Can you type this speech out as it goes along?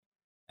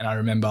And I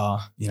remember,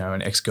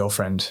 an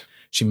ex-girlfriend,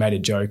 she made a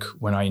joke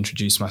when I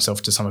introduced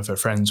myself to some of her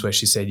friends where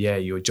she said, yeah,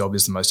 your job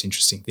is the most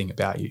interesting thing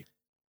about you.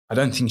 I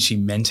don't think she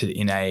meant it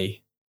in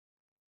a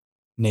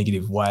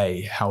negative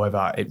way.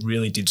 However, it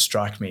really did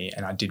strike me,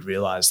 and I did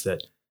realize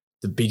that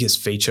the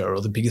biggest feature or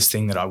the biggest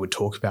thing that I would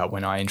talk about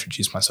when I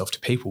introduced myself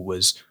to people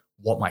was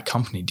what my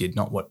company did,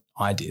 not what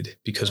I did,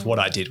 because what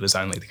I did was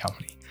only the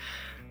company.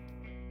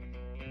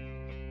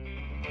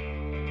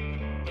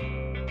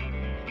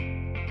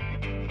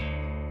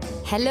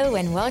 Hello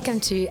and welcome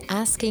to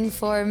Asking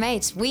for a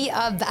Mate. We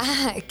are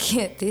back.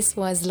 This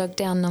was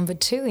lockdown number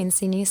 2 in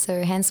Sydney,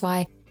 so hence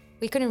why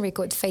we couldn't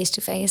record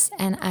face-to-face.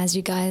 And as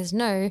you guys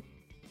know,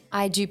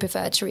 I do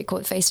prefer to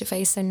record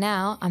face-to-face. So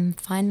now I'm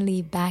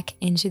finally back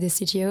into the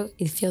studio.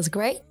 It feels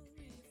great.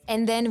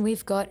 And then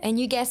we've got a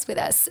new guest with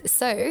us.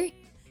 So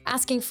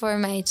Asking for a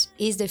Mate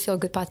is the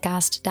feel-good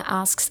podcast that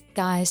asks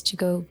guys to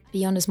go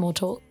beyond the small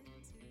talk.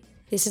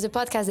 This is a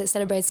podcast that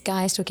celebrates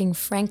guys talking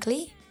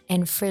frankly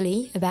and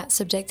freely about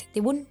subjects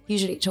they wouldn't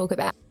usually talk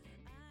about.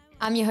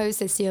 I'm your host,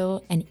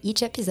 Cecile, and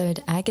each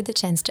episode I get the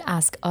chance to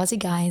ask Aussie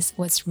guys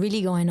what's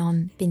really going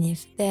on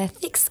beneath their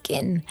thick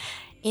skin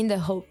in the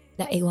hope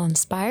that it will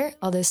inspire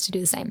others to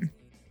do the same.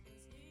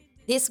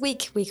 This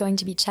week, we're going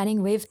to be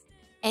chatting with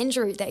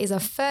Andrew, that is our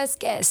first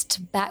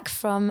guest back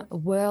from a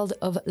world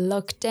of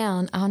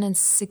lockdown,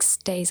 106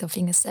 days, I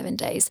think 7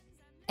 days.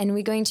 And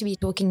we're going to be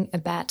talking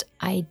about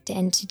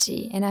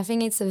identity. And I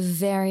think it's a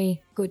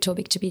very good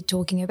topic to be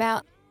talking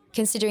about,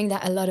 considering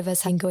that a lot of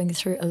us have been going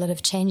through a lot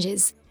of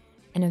changes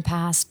in the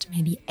past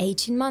maybe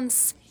 18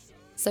 months.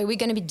 So we're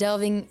going to be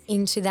delving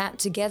into that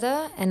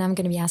together, and I'm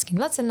going to be asking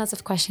lots and lots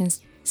of questions.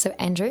 So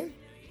Andrew,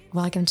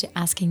 welcome to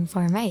Asking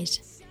for a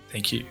Mate.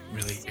 Thank you.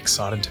 Really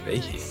excited to be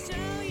here.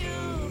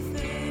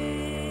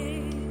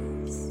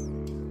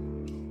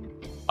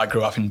 I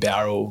grew up in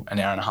Bowral, an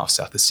hour and a half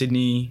south of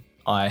Sydney.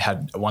 I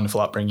had a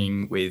wonderful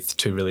upbringing with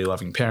 2 really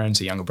loving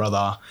parents, a younger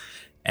brother,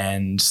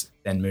 and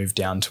then moved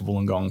down to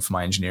Wollongong for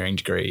my engineering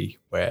degree,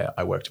 where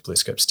I worked at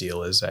BlueScope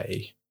Steel as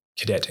a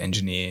cadet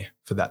engineer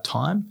for that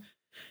time.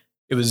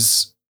 It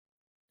was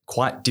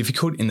quite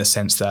difficult in the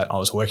sense that I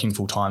was working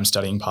full-time,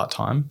 studying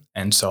part-time,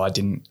 and so I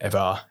didn't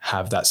ever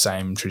have that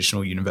same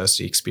traditional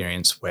university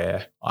experience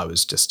where I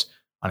was just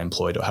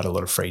unemployed or had a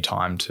lot of free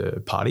time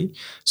to party.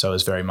 So it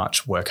was very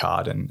much work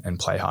hard and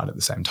play hard at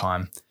the same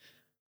time.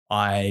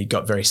 I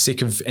got very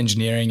sick of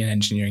engineering and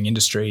engineering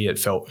industry. It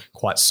felt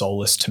quite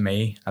soulless to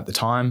me at the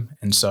time.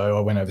 And so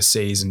I went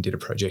overseas and did a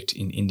project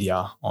in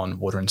India on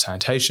water and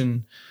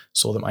sanitation,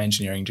 saw that my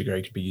engineering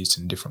degree could be used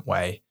in a different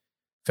way,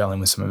 fell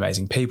in with some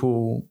amazing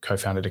people,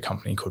 co-founded a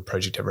company called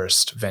Project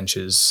Everest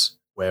Ventures,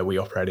 where we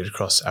operated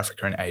across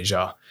Africa and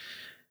Asia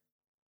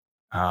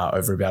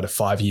over about a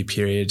 5-year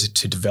period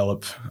to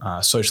develop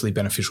socially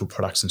beneficial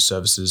products and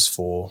services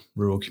for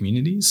rural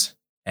communities.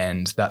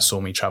 And that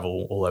saw me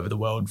travel all over the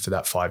world for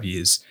that 5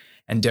 years,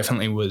 and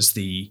definitely was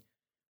the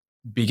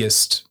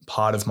biggest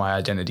part of my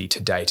identity to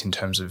date in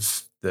terms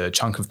of the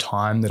chunk of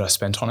time that I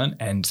spent on it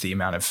and the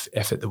amount of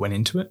effort that went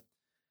into it.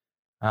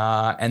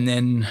 And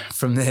then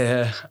from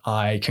there,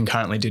 I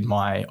concurrently did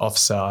my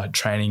officer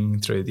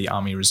training through the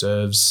Army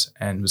Reserves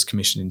and was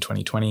commissioned in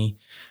 2020,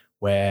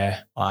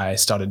 where I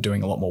started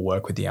doing a lot more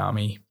work with the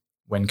Army.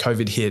 When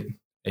COVID hit,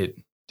 it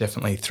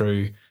definitely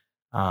threw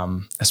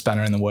a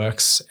spanner in the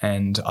works,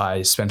 and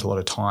I spent a lot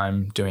of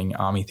time doing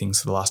Army things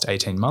for the last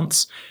 18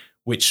 months,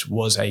 which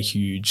was a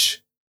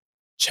huge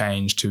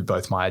change to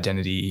both my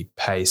identity,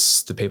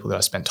 pace, the people that I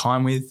spent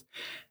time with,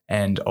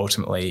 and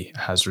ultimately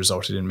has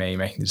resulted in me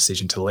making the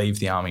decision to leave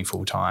the Army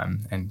full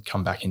time and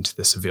come back into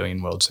the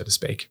civilian world, so to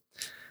speak.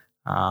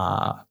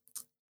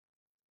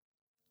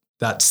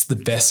 That's the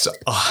best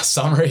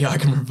summary I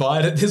can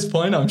provide at this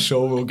point. I'm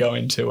sure we'll go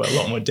into a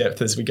lot more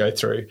depth as we go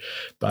through,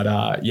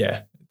 but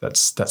yeah.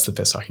 That's the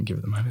best I can give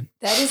at the moment.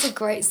 That is a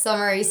great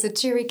summary. So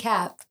to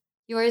recap,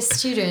 you were a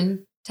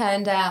student,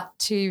 turned out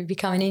to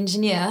become an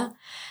engineer,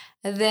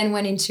 and then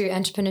went into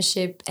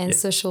entrepreneurship and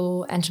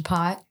social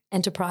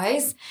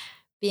enterprise,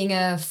 being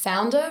a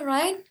founder,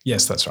 right?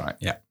 Yes, that's right.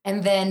 Yeah.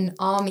 And then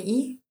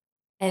Army,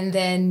 and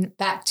then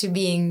back to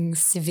being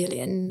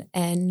civilian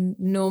and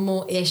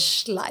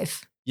normal-ish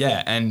life.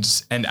 Yeah, and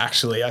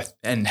actually,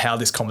 and how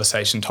this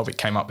conversation topic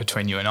came up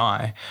between you and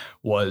I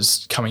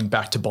was coming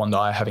back to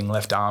Bondi, having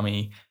left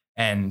Army,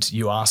 and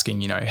you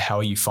asking, how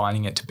are you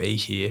finding it to be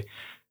here?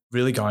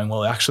 Really going,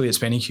 well, actually, it's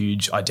been a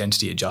huge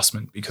identity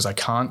adjustment because I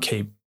can't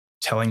keep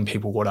telling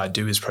people what I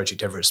do as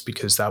Project Everest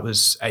because that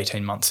was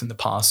 18 months in the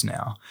past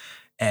now.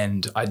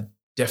 And I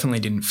definitely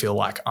didn't feel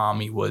like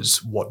Army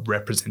was what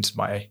represented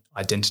my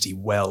identity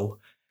well.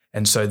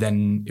 And so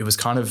then it was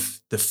kind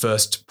of the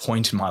first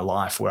point in my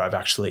life where I've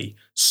actually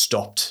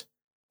stopped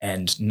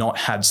and not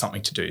had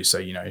something to do.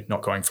 So,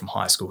 not going from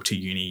high school to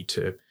uni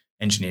to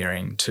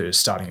engineering to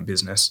starting a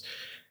business.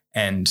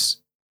 And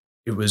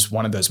it was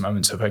one of those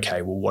moments of,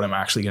 okay, well, what am I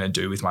actually going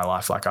to do with my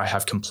life? Like I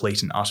have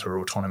complete and utter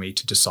autonomy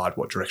to decide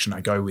what direction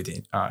I go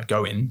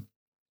in.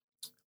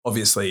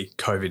 Obviously,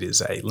 COVID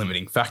is a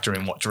limiting factor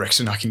in what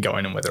direction I can go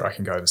in and whether I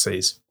can go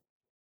overseas.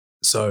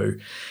 So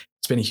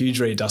it's been a huge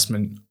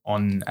readjustment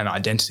on an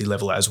identity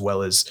level, as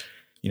well as,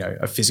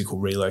 a physical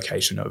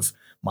relocation of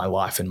my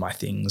life and my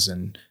things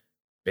and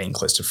being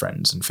close to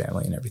friends and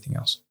family and everything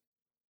else.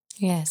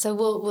 Yeah, so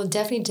we'll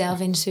definitely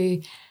delve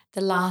into the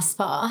last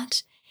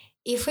part.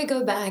 If we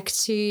go back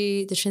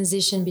to the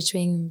transition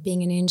between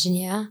being an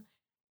engineer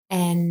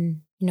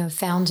and,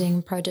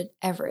 founding Project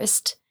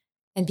Everest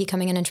and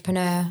becoming an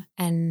entrepreneur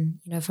and,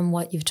 from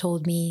what you've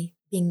told me,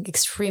 being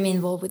extremely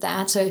involved with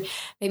that. So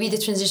maybe the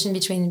transition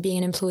between being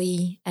an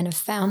employee and a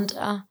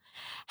founder,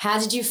 how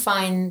did you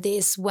find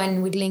this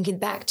when we link it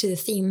back to the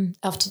theme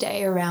of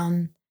today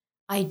around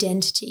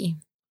identity?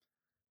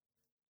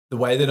 The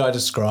way that I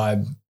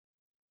describe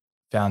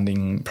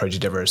founding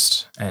Project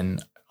Everest,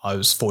 and I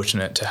was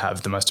fortunate to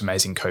have the most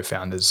amazing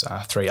co-founders,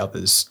 3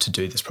 others, to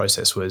do this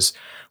process, was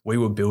we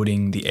were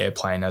building the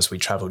airplane as we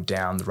traveled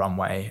down the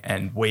runway,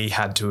 and we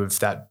had to have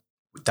that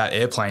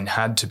airplane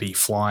had to be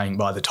flying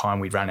by the time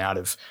we ran out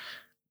of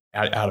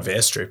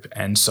airstrip.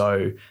 And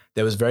so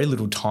there was very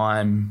little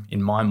time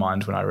in my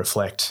mind when I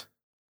reflect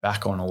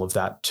back on all of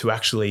that to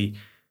actually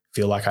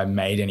feel like I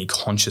made any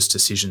conscious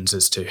decisions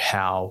as to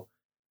how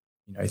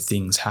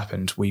things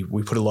happened. We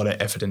put a lot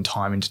of effort and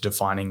time into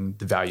defining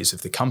the values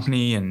of the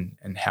company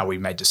and how we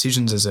made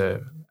decisions as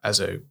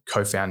a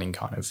co-founding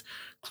kind of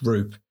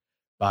group.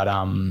 But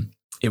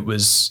it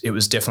was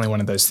definitely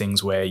one of those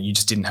things where you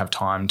just didn't have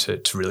time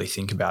to really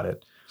think about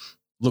it.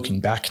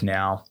 Looking back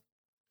now,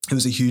 it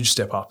was a huge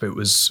step up. It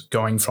was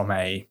going from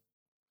a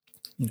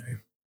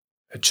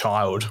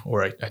child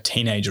or a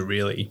teenager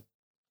really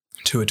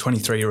to a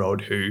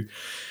 23-year-old who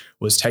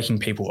was taking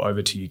people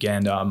over to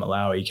Uganda,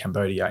 Malawi,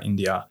 Cambodia,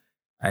 India,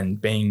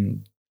 and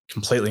being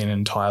completely and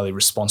entirely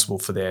responsible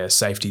for their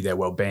safety, their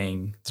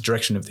well-being, the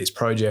direction of these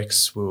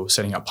projects. We were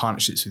setting up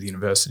partnerships with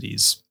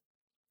universities.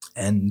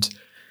 And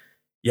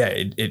yeah,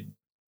 it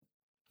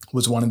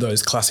was one of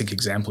those classic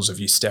examples of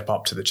you step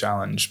up to the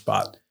challenge,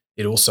 but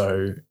it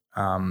also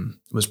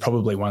was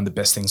probably one of the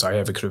best things I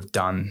ever could have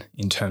done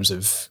in terms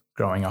of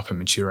growing up and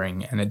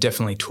maturing. And it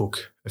definitely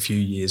took a few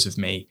years of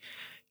me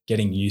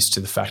getting used to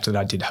the fact that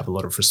I did have a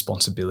lot of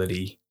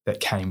responsibility that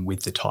came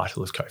with the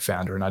title of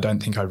co-founder. And I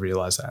don't think I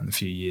realized that in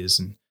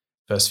the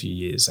first few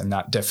years. And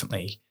that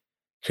definitely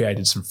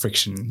created some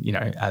friction,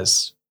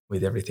 as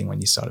with everything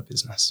when you start a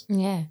business.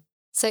 Yeah.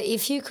 So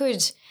if you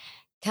could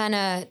kind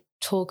of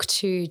talk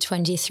to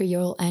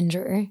 23-year-old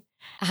Andrew,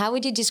 how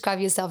would you describe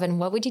yourself and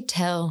what would you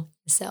tell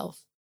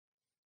yourself?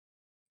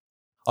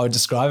 I would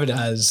describe it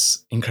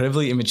as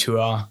incredibly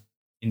immature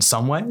in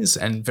some ways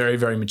and very,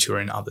 very mature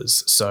in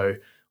others. So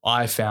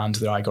I found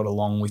that I got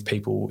along with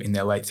people in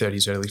their late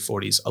 30s, early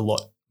 40s a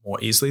lot more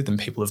easily than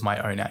people of my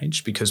own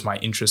age because my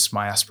interests,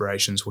 my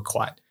aspirations were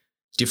quite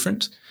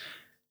different.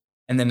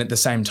 And then at the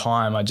same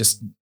time, I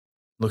just,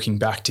 looking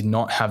back, did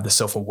not have the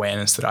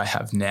self-awareness that I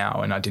have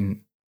now, and I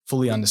didn't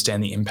fully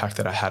understand the impact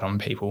that I had on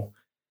people.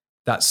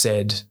 That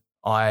said,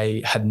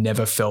 I had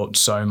never felt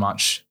so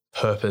much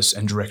purpose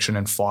and direction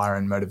and fire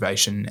and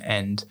motivation,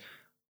 and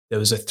there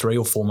was a 3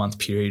 or 4 month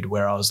period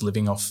where I was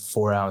living off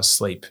 4 hours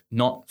sleep,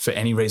 not for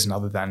any reason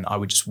other than I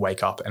would just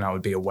wake up and I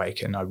would be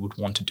awake and I would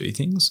want to do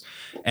things.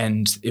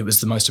 And it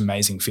was the most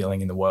amazing feeling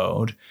in the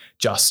world,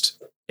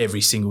 just every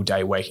single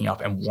day waking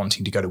up and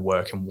wanting to go to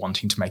work and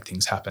wanting to make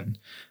things happen.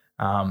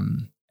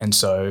 And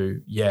so,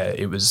 yeah,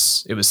 it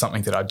was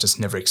something that I'd just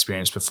never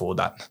experienced before,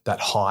 that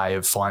high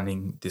of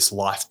finding this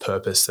life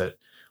purpose that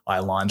I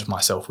aligned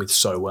myself with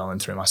so well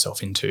and threw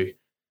myself into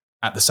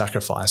at the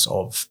sacrifice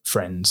of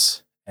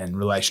friends and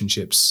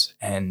relationships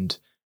and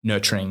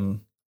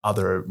nurturing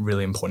other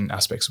really important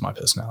aspects of my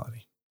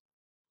personality.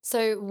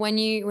 So when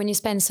you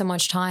spend so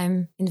much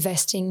time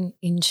investing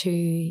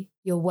into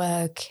your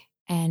work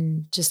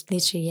and just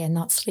literally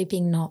not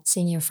sleeping, not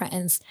seeing your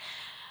friends,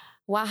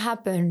 what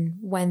happened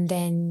when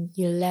then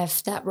you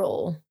left that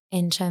role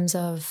in terms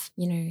of,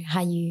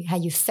 how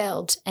you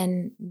felt?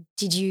 And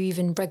did you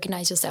even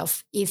recognize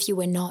yourself if you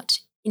were not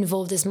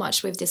involved as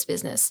much with this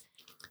business?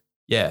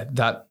 Yeah,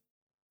 that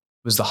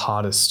was the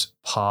hardest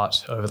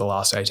part over the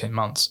last 18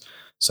 months.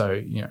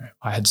 So,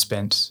 I had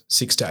spent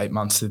 6 to 8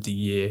 months of the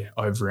year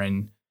over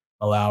in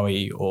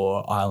Malawi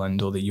or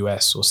Ireland or the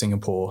US or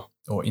Singapore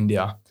or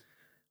India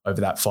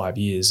over that 5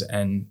 years.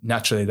 And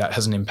naturally that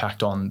has an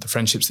impact on the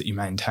friendships that you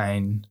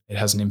maintain. It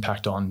has an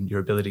impact on your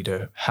ability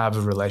to have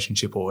a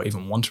relationship or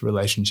even want a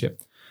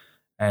relationship.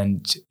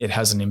 And it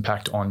has an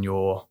impact on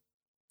your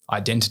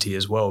identity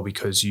as well,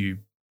 because you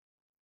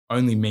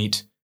only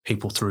meet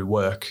people through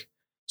work.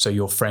 So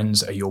your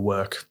friends are your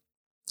work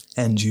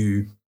and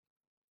you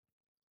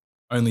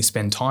only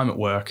spend time at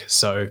work.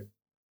 So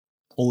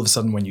all of a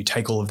sudden when you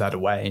take all of that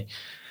away,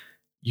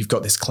 you've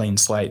got this clean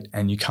slate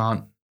and you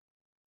can't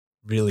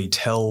really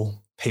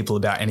tell people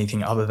about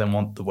anything other than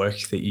what the work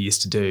that you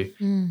used to do.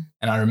 And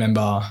I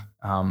remember,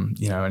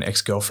 an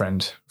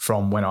ex-girlfriend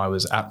from when I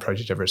was at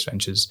Project Everest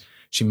Ventures,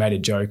 she made a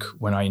joke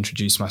when I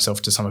introduced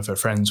myself to some of her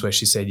friends where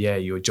she said, yeah,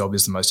 your job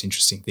is the most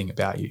interesting thing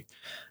about you.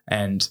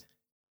 And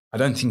I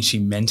don't think she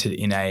meant it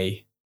in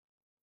a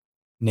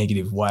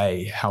negative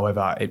way.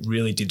 However, it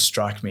really did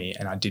strike me,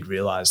 and I did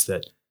realize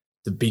that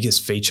the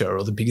biggest feature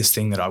or the biggest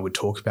thing that I would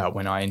talk about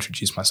when I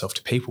introduced myself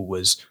to people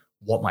was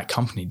what my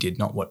company did,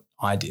 not what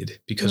I did,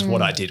 because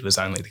what I did was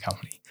only the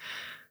company.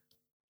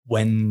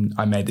 When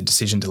I made the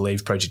decision to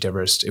leave Project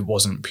Everest, it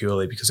wasn't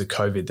purely because of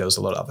COVID. There was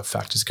a lot of other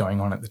factors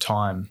going on at the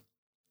time.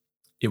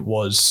 It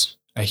was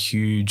a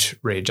huge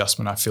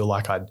readjustment. I feel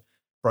like I'd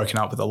broken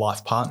up with a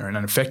life partner, and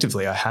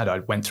effectively I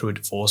went through a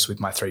divorce with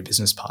my 3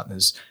 business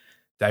partners.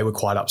 They were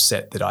quite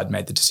upset that I'd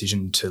made the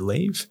decision to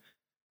leave.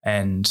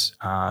 And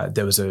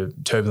there was a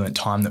turbulent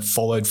time that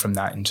followed from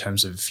that in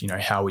terms of,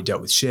 how we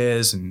dealt with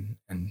shares and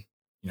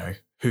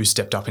who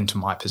stepped up into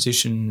my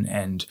position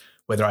and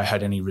whether I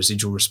had any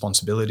residual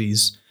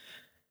responsibilities.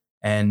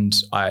 And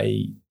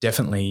I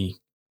definitely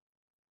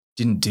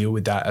didn't deal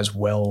with that as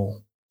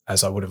well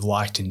as I would have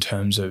liked in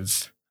terms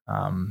of,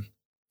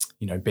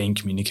 being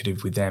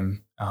communicative with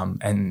them.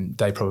 And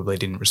they probably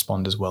didn't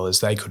respond as well as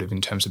they could have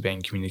in terms of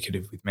being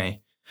communicative with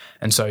me.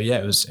 And so,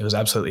 it was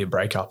absolutely a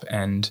breakup.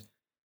 And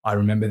I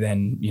remember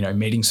then,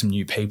 meeting some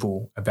new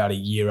people about a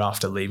year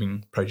after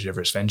leaving Project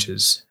Everest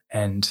Ventures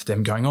and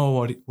them going,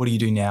 oh, what do you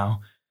do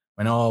now?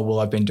 And, oh, well,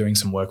 I've been doing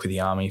some work with the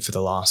Army for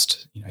the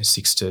last,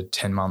 6 to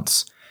 10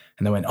 months.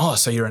 And they went, oh,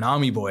 so you're an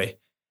Army boy.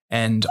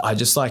 And I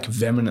just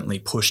vehemently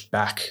pushed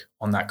back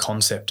on that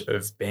concept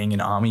of being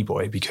an Army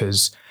boy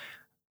because,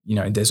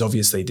 there's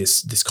obviously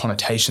this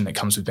connotation that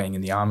comes with being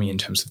in the Army in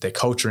terms of their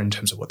culture, in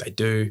terms of what they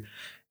do.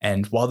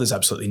 And while there's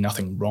absolutely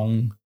nothing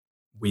wrong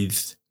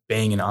with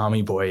being an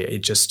Army boy,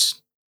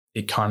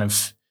 it kind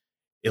of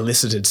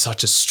elicited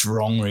such a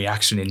strong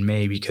reaction in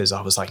me because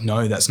I was like,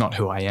 no, that's not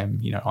who I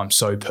am. I'm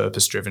so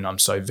purpose driven. I'm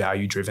so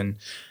value driven.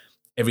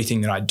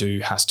 Everything that I do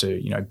has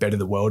to, better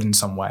the world in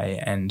some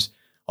way. And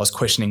I was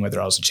questioning whether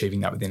I was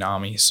achieving that within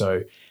Army.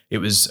 So it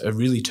was a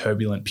really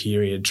turbulent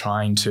period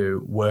trying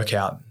to work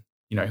out,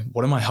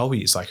 what are my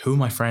hobbies? Who are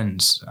my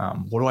friends?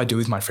 What do I do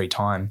with my free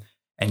time?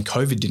 And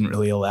COVID didn't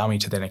really allow me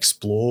to then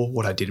explore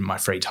what I did in my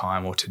free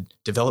time or to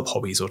develop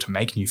hobbies or to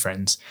make new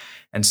friends.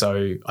 And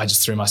so I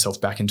just threw myself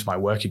back into my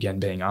work again,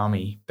 being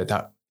Army, but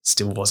that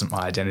still wasn't my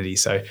identity.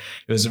 So it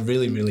was a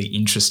really, really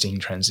interesting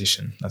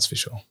transition, that's for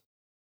sure.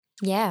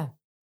 Yeah,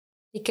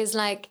 because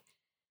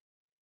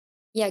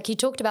you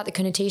talked about the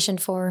connotation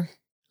for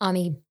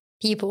Army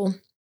people,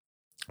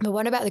 but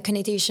what about the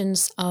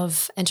connotations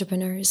of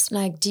entrepreneurs?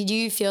 Did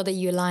you feel that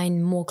you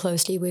align more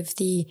closely with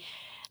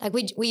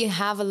we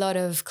have a lot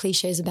of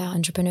cliches about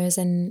entrepreneurs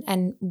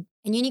and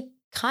you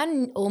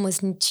kind of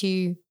almost need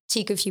to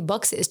tick a few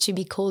boxes to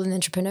be called an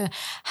entrepreneur.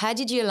 How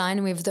did you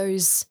align with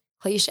those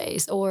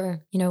cliches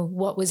or,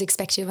 what was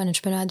expected of an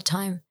entrepreneur at the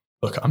time?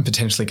 Look, I'm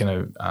potentially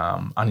going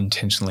to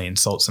unintentionally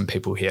insult some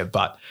people here,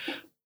 but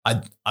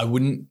I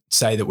wouldn't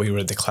say that we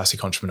were the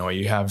classic entrepreneur.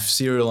 You have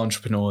serial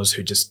entrepreneurs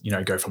who just,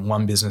 go from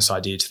one business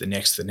idea to the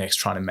next,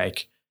 trying to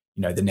make,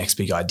 the next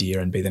big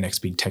idea and be the next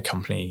big tech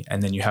company.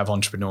 And then you have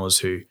entrepreneurs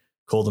who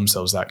call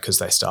themselves that because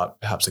they start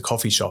perhaps a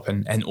coffee shop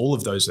and all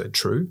of those are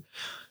true.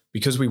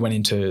 Because we went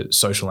into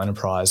social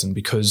enterprise and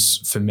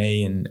because for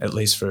me and at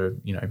least for,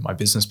 my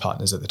business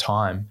partners at the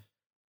time,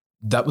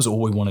 that was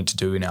all we wanted to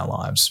do in our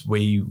lives.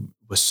 We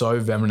were so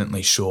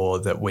vehemently sure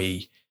that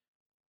we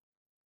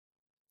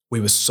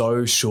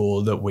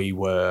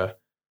were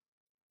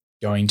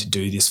going to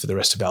do this for the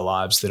rest of our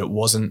lives, that it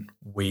wasn't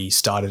we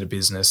started a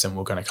business and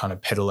we're going to kind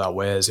of peddle our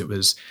wares. It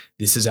was,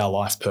 this is our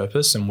life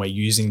purpose and we're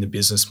using the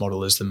business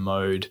model as the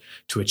mode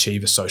to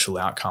achieve a social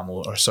outcome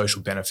or a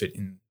social benefit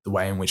in the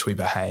way in which we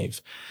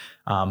behave.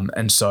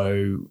 And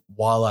so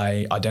while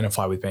I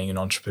identify with being an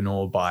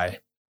entrepreneur by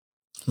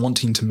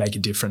wanting to make a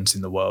difference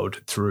in the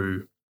world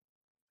through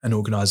an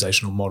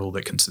organizational model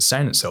that can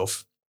sustain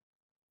itself,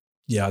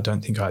 I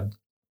don't think I'd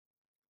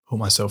put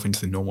myself into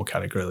the normal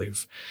category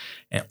of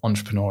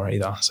entrepreneur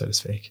either, so to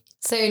speak.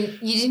 So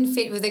you didn't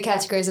fit with the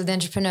categories of the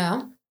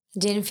entrepreneur?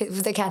 Didn't fit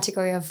with the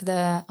category of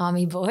the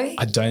Army boy?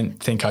 I don't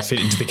think I fit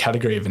into the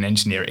category of an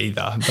engineer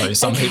either, though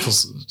some people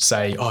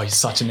say, oh, you're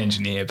such an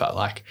engineer, but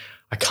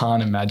I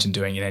can't imagine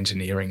doing an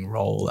engineering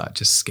role. That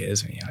just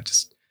scares me.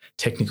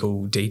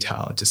 Technical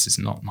detail just is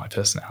not my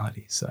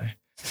personality. So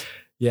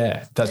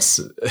that's...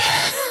 So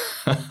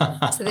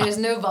there's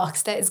no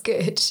box. That is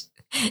good.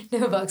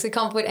 No box. We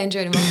can't put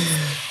engineer in a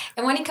box.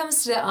 And when it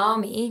comes to the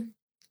Army,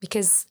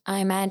 because I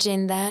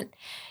imagine that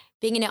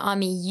being in the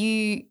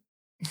Army,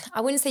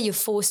 I wouldn't say you're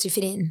forced to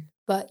fit in,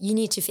 but you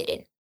need to fit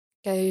in.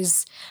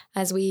 Because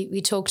as we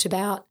talked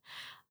about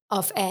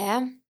off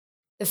air,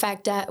 the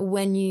fact that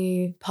when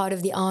you part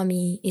of the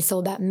Army, it's all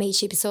about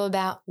mateship. It's all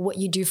about what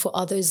you do for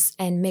others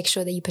and make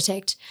sure that you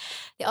protect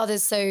the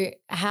others. So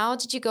how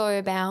did you go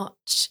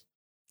about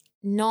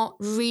not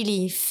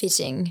really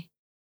fitting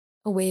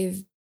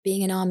with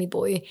being an Army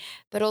boy,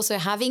 but also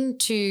having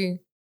to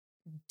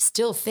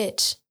still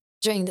fit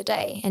during the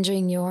day and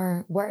during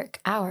your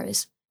work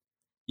hours?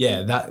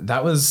 Yeah,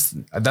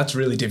 that's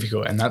really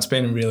difficult. And that's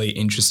been a really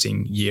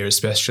interesting year,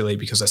 especially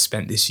because I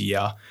spent this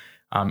year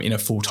in a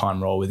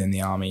full-time role within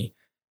the Army.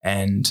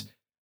 And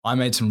I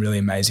made some really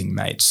amazing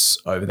mates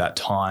over that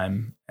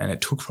time, and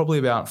it took probably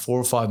about 4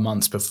 or 5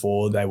 months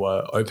before they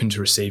were open to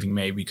receiving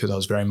me, because I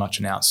was very much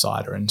an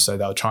outsider. And so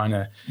they were trying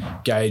to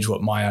gauge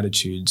what my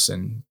attitudes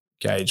and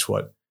gauge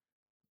what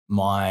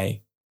my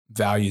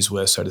values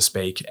were, so to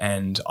speak.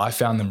 And I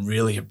found them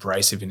really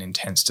abrasive and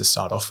intense to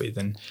start off with.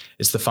 And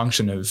it's the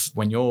function of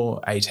when you're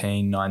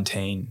 18,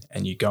 19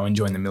 and you go and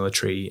join the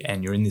military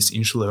and you're in this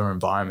insular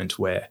environment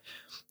where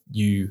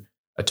you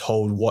are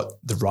told what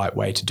the right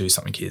way to do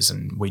something is.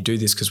 And we do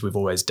this because we've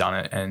always done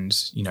it. And,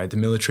 you know, the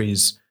military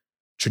is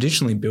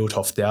traditionally built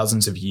off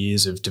thousands of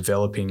years of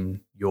developing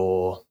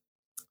your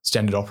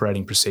standard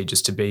operating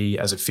procedures to be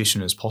as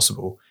efficient as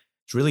possible.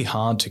 It's really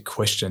hard to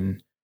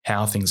question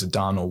how things are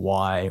done or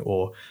why,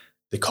 or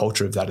the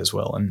culture of that as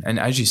well. And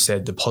as you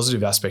said, the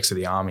positive aspects of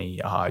the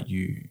army are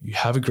you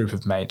have a group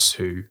of mates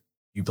who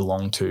you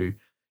belong to.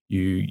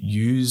 You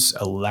use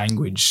a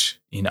language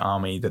in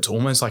army that's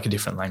almost like a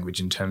different language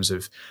in terms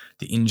of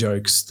the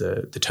in-jokes,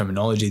 the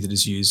terminology that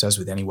is used, as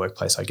with any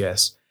workplace, I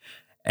guess.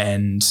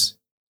 And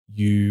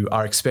you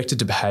are expected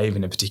to behave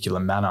in a particular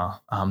manner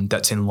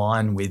that's in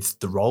line with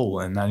the role,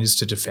 and that is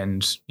to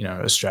defend, you know,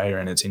 Australia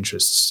and its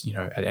interests, you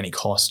know, at any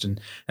cost. And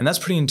that's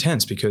pretty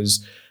intense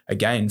because,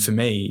 again, for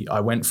me, I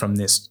went from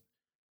this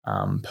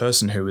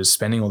person who was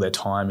spending all their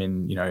time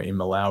in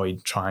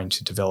Malawi trying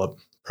to develop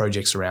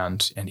projects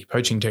around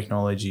anti-poaching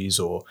technologies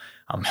or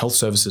health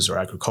services or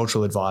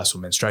agricultural advice or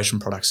menstruation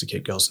products to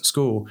keep girls in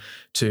school,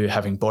 to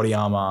having body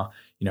armor,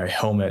 you know,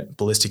 helmet,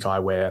 ballistic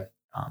eyewear,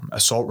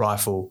 assault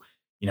rifle,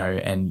 you know,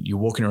 and you're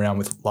walking around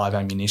with live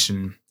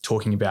ammunition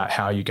talking about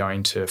how you're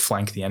going to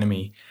flank the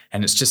enemy.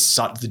 And it's just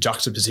such the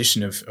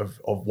juxtaposition of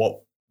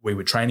what we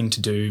were training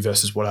to do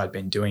versus what I'd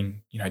been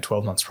doing, you know,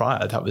 12 months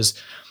prior. That was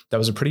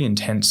a pretty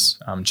intense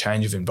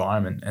change of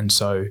environment. And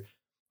so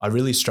I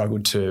really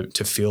struggled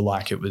to feel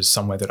like it was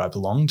somewhere that I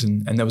belonged.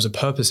 And there was a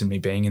purpose in me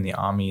being in the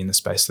army in the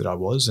space that I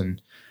was. And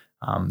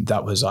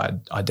that was, I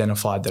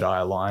identified that I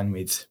align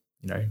with,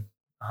 you know,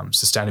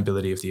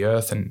 sustainability of the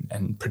earth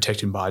and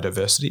protecting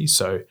biodiversity.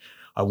 So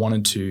I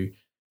wanted to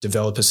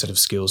develop a set of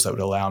skills that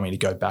would allow me to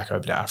go back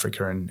over to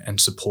Africa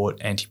and support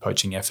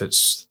anti-poaching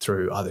efforts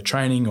through either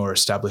training or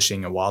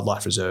establishing a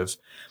wildlife reserve.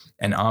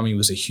 And army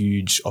was a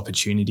huge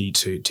opportunity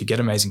to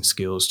get amazing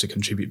skills, to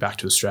contribute back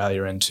to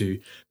Australia and to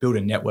build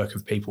a network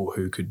of people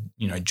who could,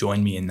 you know,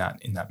 join me in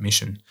that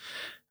mission.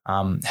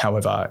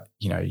 However,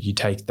 you know, you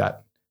take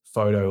that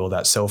photo or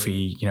that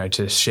selfie, you know,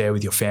 to share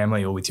with your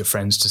family or with your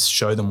friends to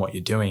show them what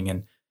you're doing.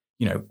 And,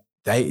 you know,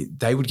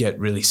 they would get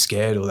really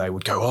scared, or they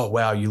would go, oh,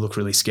 wow, you look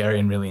really scary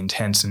and really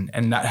intense.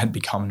 And that had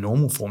become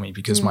normal for me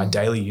because my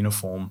daily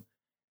uniform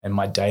and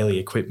my daily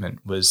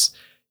equipment was,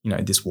 you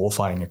know, this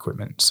warfighting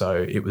equipment.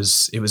 So it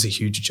was a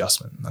huge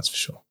adjustment, that's for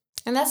sure.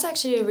 And that's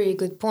actually a really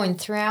good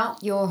point.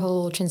 Throughout your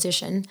whole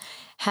transition,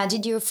 how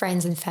did your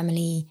friends and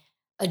family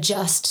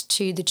adjust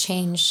to the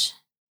change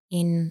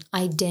in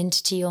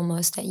identity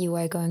almost that you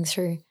were going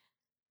through?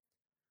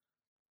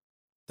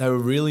 They were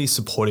really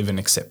supportive and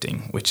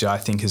accepting, which I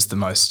think is the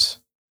most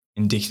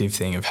indicative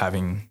thing of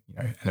having, you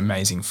know, an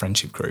amazing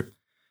friendship group.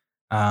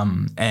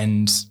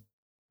 And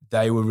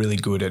they were really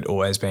good at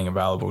always being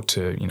available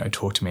to, you know,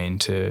 talk to me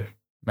and to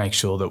make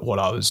sure that what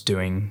I was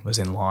doing was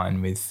in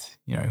line with,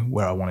 you know,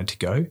 where I wanted to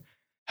go.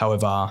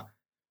 However,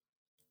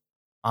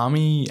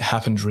 army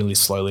happened really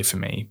slowly for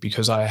me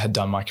because I had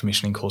done my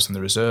commissioning course in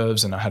the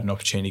reserves and I had an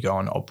opportunity to go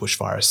on Op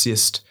Bushfire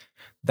Assist.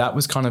 That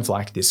was kind of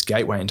like this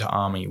gateway into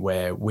army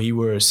where we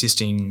were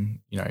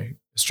assisting, you know,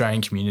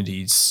 Australian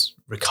communities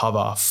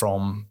recover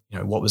from, you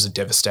know, what was a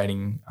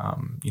devastating,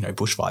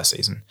 bushfire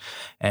season.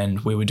 And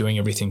we were doing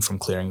everything from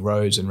clearing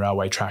roads and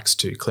railway tracks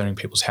to clearing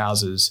people's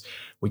houses.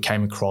 We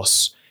came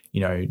across,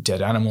 you know,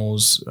 dead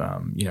animals,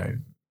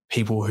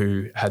 people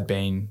who had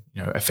been,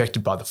 you know,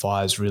 affected by the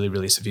fires really,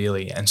 really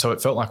severely. And so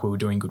it felt like we were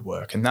doing good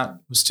work. And that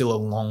was still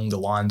along the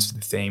lines of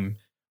the theme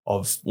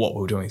of what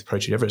we were doing with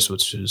Project Everest,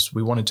 which is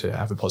we wanted to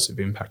have a positive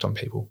impact on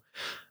people.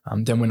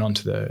 Then went on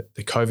to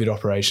the COVID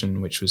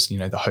operation, which was, you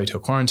know, the hotel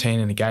quarantine.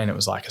 And again, it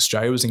was like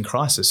Australia was in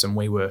crisis and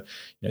we were,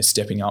 you know,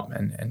 stepping up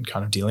and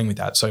kind of dealing with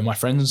that. So my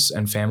friends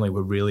and family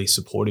were really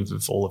supportive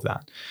of all of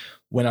that.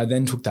 When I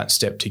then took that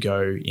step to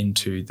go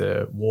into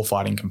the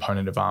warfighting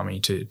component of army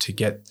to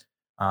get,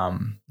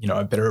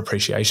 a better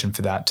appreciation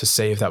for that, to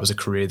see if that was a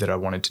career that I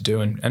wanted to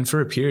do. And for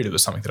a period, it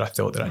was something that I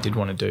thought that I did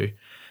want to do.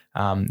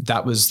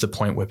 That was the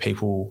point where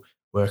people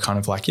were kind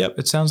of like, yep,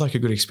 it sounds like a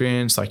good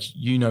experience. Like,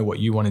 you know what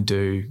you want to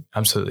do.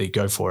 Absolutely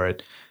go for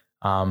it.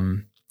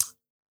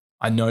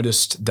 I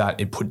noticed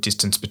that it put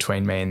distance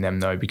between me and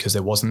them though, because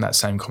there wasn't that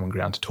same common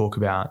ground to talk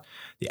about.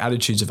 The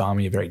attitudes of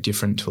army are very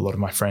different to a lot of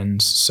my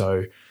friends.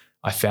 So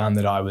I found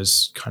that I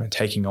was kind of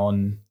taking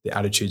on the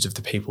attitudes of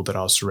the people that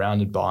I was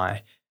surrounded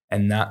by.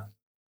 And that,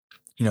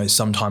 you know,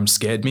 sometimes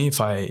scared me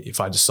if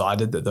I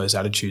decided that those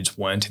attitudes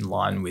weren't in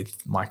line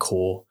with my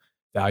core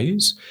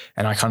values.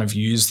 And I kind of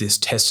use this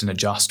test and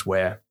adjust,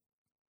 where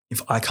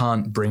if I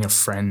can't bring a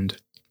friend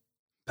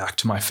back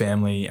to my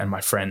family and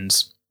my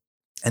friends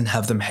and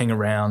have them hang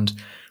around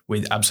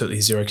with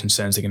absolutely zero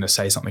concerns they're going to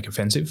say something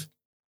offensive,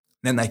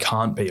 then they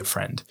can't be a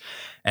friend.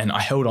 And I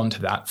held on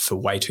to that for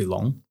way too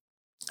long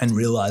and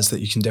realized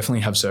that you can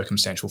definitely have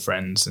circumstantial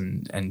friends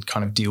and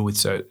kind of deal with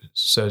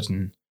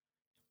certain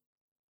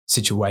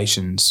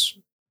situations.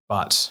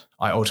 But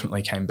I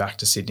ultimately came back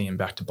to Sydney and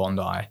back to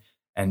Bondi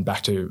and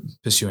back to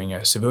pursuing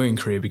a civilian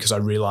career because I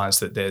realized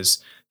that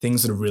there's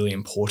things that are really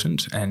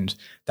important, and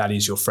that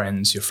is your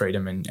friends, your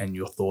freedom, and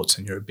your thoughts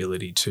and your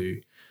ability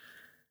to,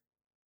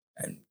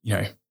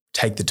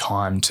 take the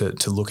time to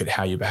look at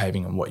how you're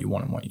behaving and what you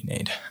want and what you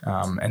need.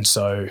 And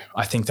so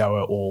I think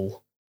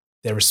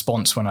their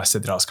response when I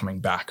said that I was coming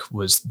back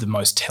was the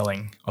most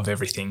telling of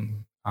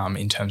everything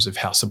in terms of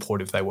how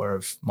supportive they were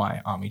of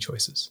my army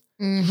choices.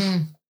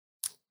 Mm-hmm.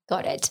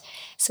 Got it.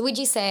 So would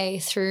you say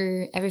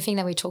through everything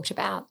that we talked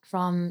about,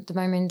 from the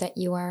moment that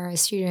you were a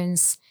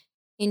student,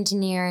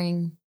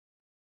 engineering,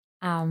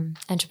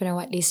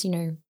 entrepreneur, at least,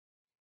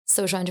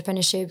 social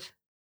entrepreneurship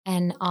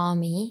and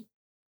army,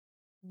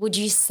 would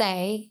you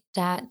say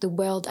that the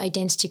world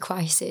identity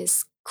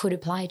crisis could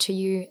apply to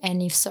you?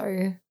 And if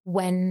so,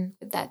 when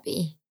would that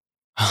be?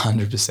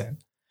 100%.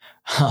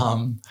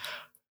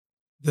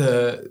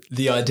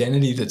 The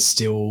identity that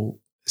still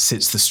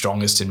sits the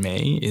strongest in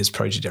me is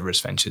Project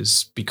Everest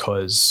Ventures,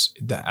 because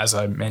as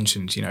I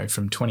mentioned,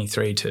 from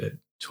 23 to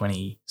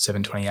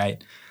 27,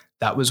 28,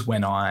 that was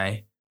when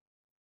I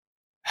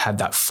had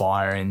that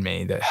fire in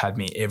me that had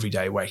me every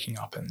day waking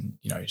up and,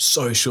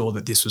 so sure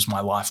that this was my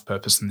life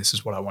purpose and this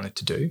is what I wanted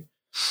to do.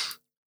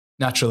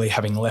 Naturally,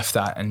 having left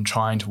that and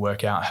trying to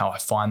work out how I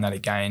find that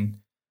again,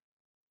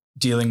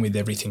 dealing with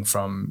everything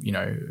from,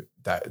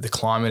 the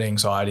climate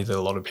anxiety that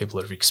a lot of people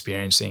are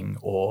experiencing,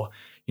 or,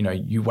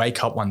 you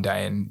wake up one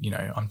day and,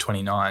 I'm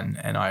 29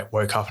 and I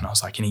woke up and I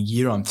was like, in a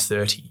year I'm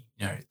 30,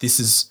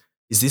 is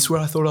this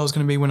where I thought I was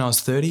going to be when I was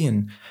 30?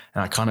 And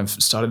I kind of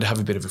started to have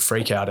a bit of a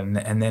freak out. And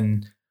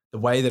then the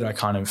way that I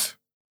kind of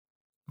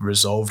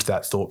resolved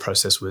that thought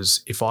process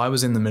was, if I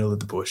was in the middle of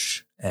the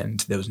bush and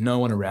there was no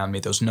one around me,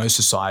 there was no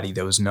society,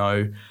 there was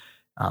no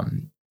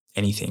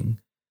anything,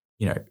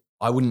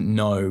 I wouldn't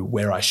know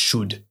where I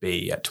should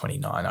be at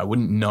 29. I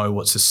wouldn't know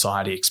what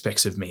society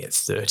expects of me at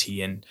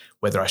 30 and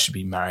whether I should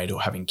be married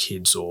or having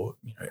kids or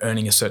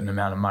earning a certain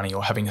amount of money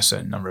or having a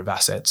certain number of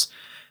assets.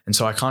 And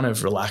so I kind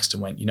of relaxed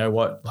and went, you know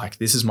what, like,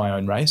 this is my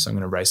own race. I'm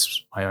going to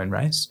race my own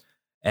race.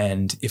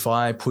 And if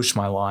I push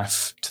my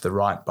life to the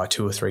right by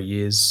 2 or 3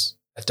 years,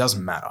 it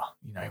doesn't matter,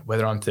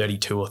 whether I'm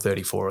 32 or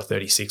 34 or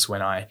 36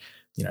 when I,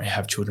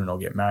 have children or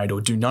get married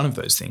or do none of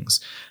those things,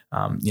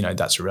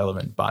 that's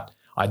irrelevant. But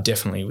I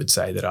definitely would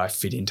say that I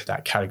fit into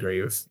that category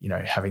of,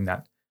 having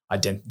that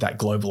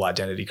global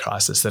identity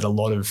crisis that a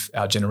lot of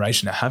our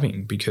generation are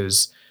having,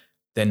 because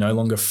they're no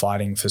longer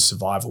fighting for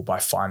survival by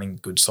finding a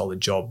good, solid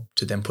job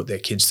to then put their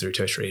kids through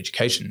tertiary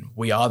education.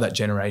 We are that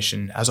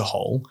generation as a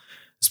whole,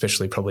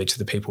 especially probably to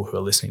the people who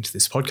are listening to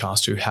this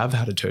podcast who have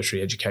had a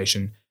tertiary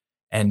education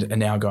and are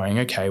now going,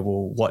 okay,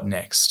 well, what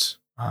next?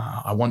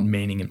 I want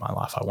meaning in my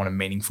life. I want a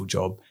meaningful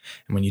job.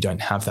 And when you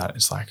don't have that,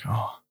 it's like,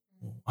 oh,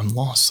 I'm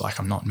lost. Like,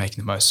 I'm not making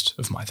the most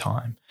of my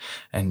time.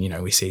 And,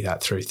 we see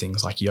that through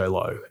things like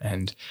YOLO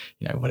and,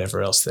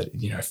 whatever else that,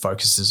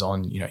 focuses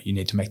on, you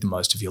need to make the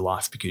most of your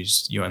life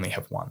because you only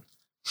have one.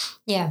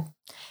 Yeah.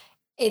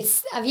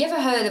 Have you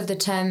ever heard of the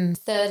term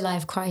third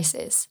life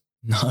crisis?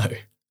 No.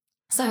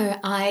 So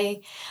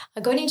I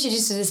got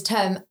introduced to this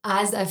term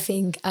as I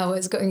think I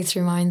was going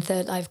through my own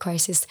third life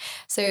crisis.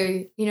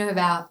 So,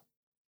 about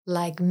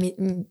like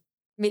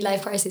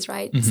midlife crisis,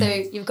 right? Mm-hmm. So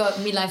you've got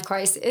midlife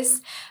crisis.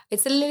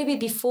 It's a little bit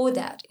before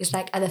that. It's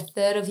like at a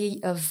third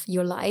of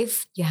your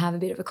life, you have a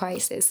bit of a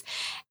crisis.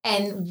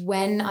 And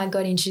when I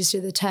got introduced to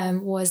the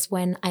term was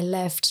when I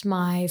left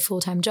my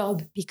full-time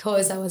job,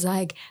 because I was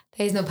like,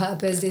 there's no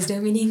purpose, there's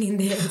no meaning in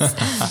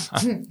this.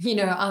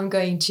 I'm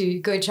going to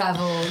go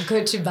travel,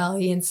 go to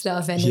Bali and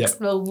stuff and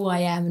explore who I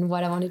am and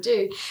what I want to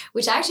do,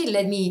 which actually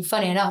led me,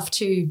 funny enough,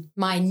 to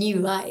my new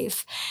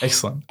life.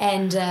 Excellent.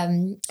 And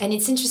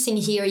it's interesting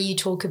here you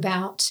talk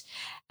about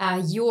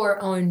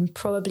your own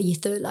probably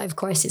third life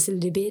crisis a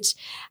little bit,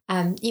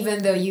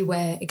 even though you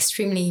were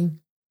extremely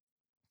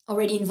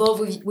already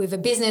involved with a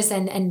business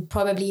and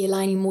probably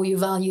aligning more your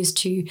values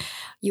to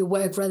your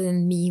work rather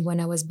than me when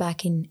I was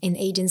back in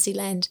agency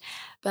land.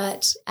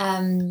 But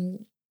also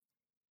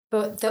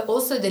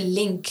the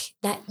link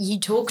that you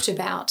talked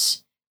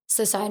about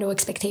societal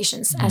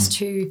expectations as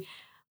to,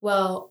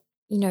 well,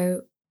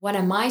 what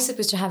am I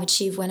supposed to have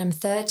achieved when I'm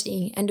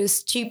 30? And those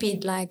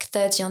stupid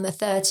 30 on the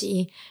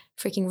 30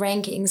 freaking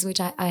rankings, which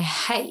I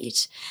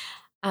hate.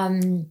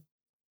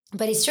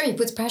 But it's true, it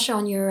puts pressure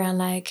on you around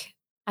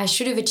I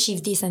should have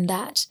achieved this and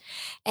that.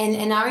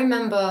 And I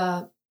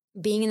remember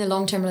being in a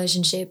long-term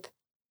relationship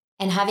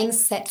and having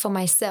set for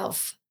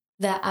myself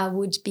that I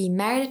would be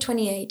married at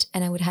 28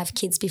 and I would have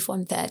kids before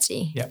I'm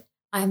 30. Yeah.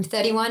 I'm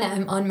 31,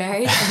 I'm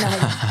unmarried, and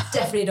I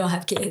definitely don't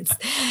have kids.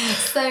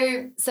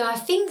 So I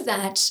think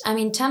that,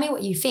 tell me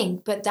what you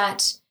think, but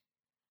that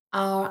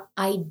our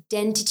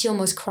identity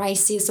almost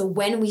crisis, or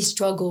when we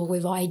struggle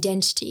with our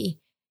identity,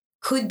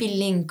 could be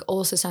linked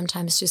also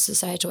sometimes to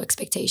societal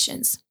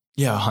expectations.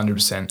 Yeah,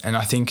 100%. And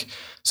I think,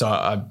 so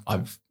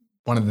I've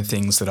one of the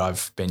things that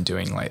I've been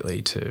doing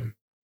lately to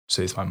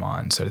soothe my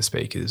mind, so to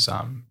speak, is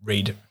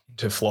read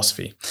into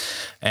philosophy.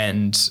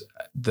 And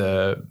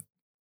a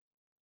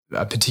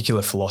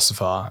particular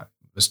philosopher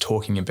was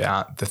talking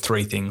about the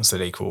three things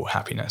that equal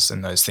happiness,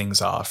 and those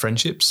things are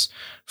friendships,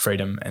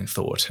 freedom, and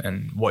thought.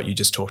 And what you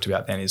just talked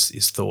about then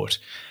is thought,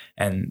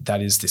 and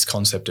that is this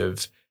concept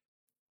of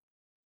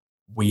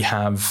we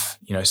have,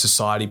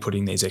 society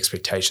putting these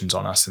expectations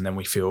on us, and then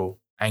we feel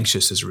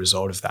anxious as a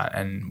result of that,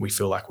 and we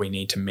feel like we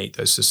need to meet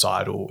those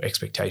societal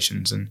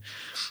expectations, and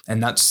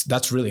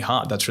that's really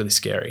hard. That's really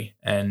scary,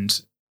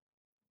 and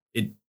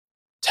it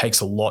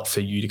takes a lot for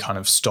you to kind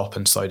of stop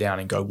and slow down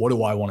and go, what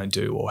do I want to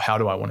do, or how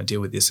do I want to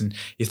deal with this? And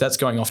if that's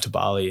going off to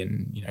Bali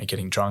and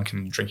getting drunk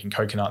and drinking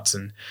coconuts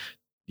and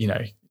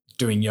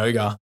doing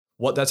yoga,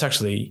 what that's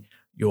actually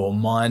your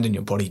mind and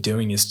your body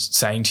doing is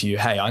saying to you,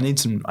 hey, I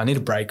need a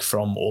break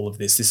from all of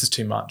this. This is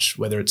too much.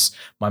 Whether it's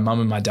my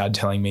mum and my dad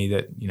telling me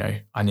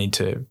that, I need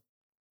to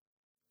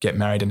get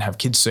married and have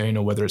kids soon,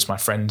 or whether it's my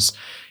friends,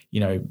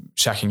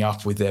 shacking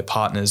up with their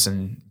partners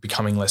and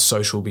becoming less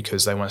social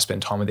because they want to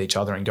spend time with each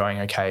other, and going,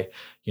 okay,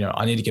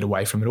 I need to get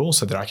away from it all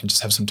so that I can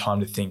just have some time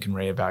to think and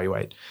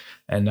reevaluate.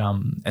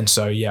 And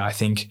so, yeah, I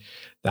think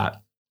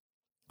that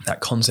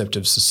concept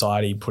of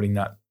society putting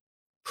that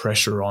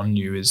pressure on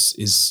you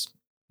is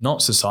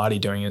not society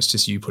doing it, it's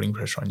just you putting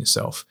pressure on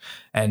yourself.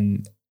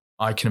 And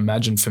I can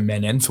imagine for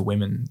men and for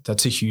women,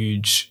 that's a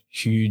huge,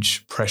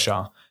 huge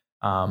pressure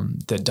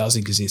that does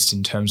exist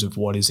in terms of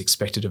what is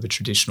expected of a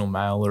traditional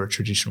male or a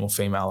traditional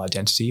female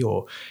identity,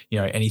 or,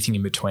 anything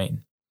in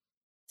between.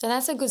 So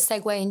that's a good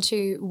segue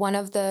into one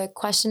of the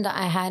questions that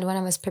I had when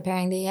I was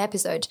preparing the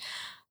episode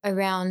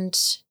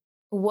around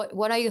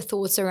what are your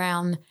thoughts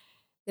around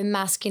the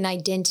masculine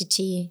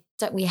identity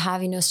that we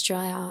have in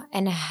Australia,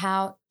 and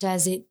how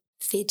does it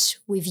fit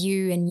with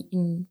you and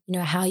in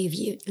how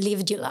you've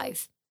lived your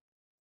life?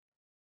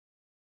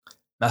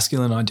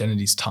 Masculine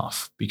identity is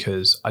tough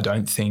because I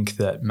don't think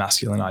that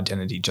masculine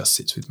identity just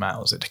sits with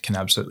males. It can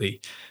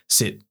absolutely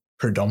sit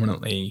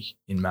predominantly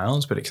in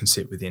males, but it can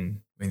sit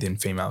within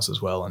females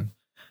as well. And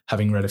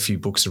having read a few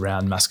books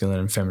around masculine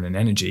and feminine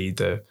energy,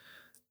 the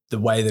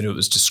way that it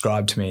was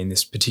described to me in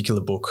this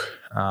particular book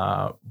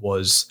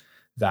was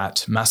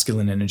that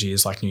masculine energy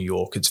is like New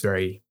York. It's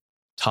very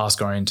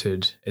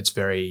task-oriented, it's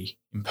very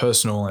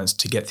impersonal, and it's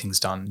to get things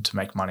done, to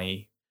make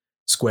money,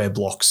 square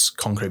blocks,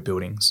 concrete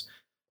buildings.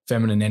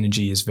 Feminine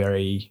energy is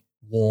very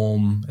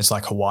warm. It's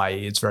like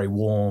Hawaii. It's very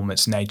warm.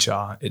 It's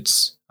nature.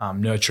 It's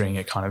nurturing.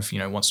 It kind of,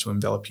 wants to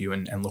envelop you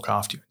and look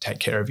after you and take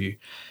care of you.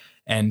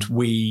 And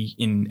we,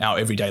 in our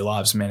everyday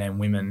lives, men and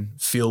women,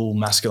 fill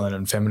masculine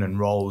and feminine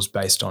roles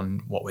based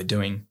on what we're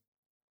doing.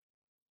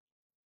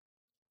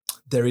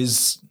 There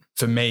is,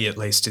 for me at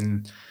least,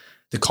 in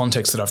the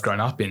context that I've grown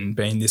up in,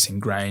 been this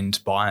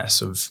ingrained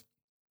bias of,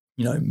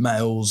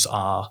 males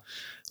are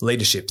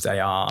leadership. They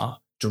are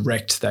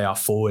direct, they are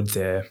forward,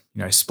 they're,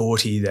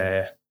 sporty,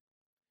 they're,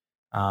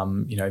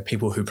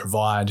 people who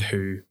provide,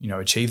 who,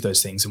 achieve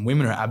those things. And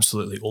women are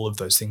absolutely all of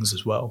those things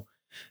as well.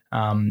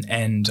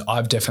 And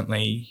I've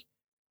definitely,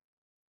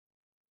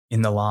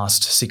 in the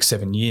last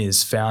 6-7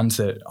 years, found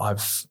that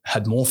I've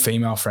had more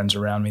female friends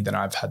around me than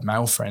I've had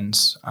male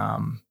friends,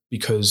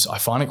 because I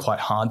find it quite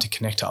hard to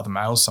connect to other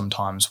males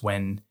sometimes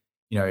when,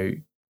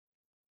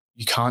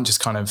 you can't just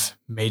kind of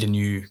meet a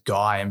new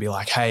guy and be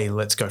like, hey,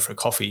 let's go for a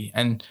coffee.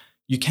 And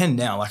you can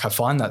now. Like, I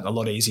find that a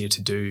lot easier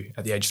to do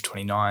at the age of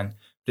 29.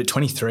 But at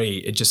 23,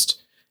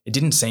 it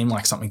didn't seem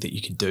like something that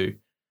you could do.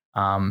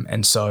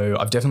 And so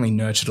I've definitely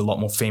nurtured a lot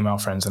more female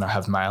friends than I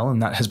have male.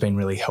 And that has been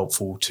really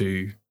helpful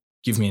to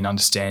give me an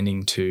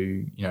understanding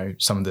to,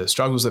 some of the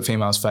struggles that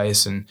females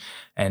face,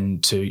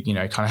 and to,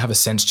 kind of have a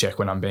sense check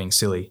when I'm being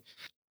silly.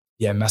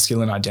 Yeah,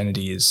 masculine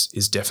identity is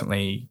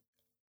definitely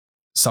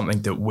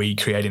something that we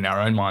create in our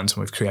own minds,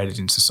 and we've created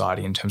in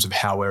society in terms of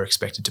how we're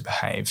expected to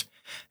behave.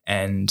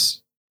 And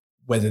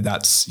whether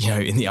that's,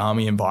 in the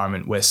army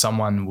environment where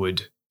someone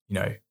would,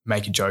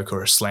 make a joke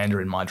or a slander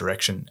in my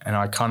direction, and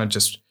I kind of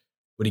just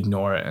would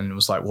ignore it, and it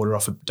was like water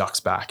off a duck's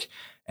back.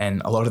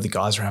 And a lot of the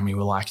guys around me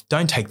were like,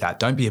 don't take that.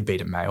 Don't be a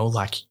beta male.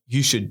 Like,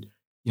 you should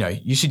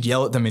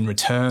yell at them in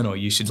return, or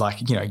you should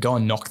go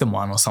and knock them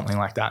one or something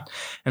like that.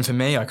 And for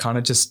me, I kind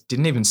of just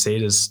didn't even see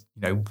it as,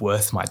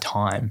 worth my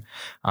time.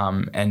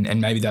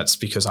 And maybe that's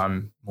because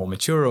I'm more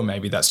mature, or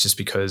maybe that's just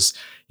because,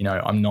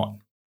 I'm not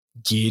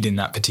geared in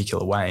that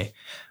particular way.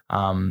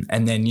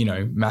 And then,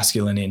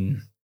 masculine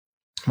in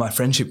my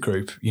friendship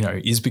group,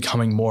 is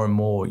becoming more and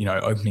more,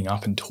 opening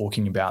up and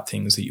talking about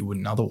things that you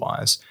wouldn't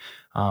otherwise.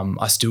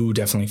 I still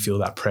definitely feel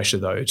that pressure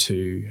though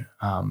to,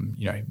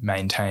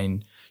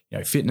 maintain,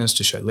 fitness,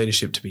 to show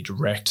leadership, to be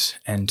direct,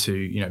 and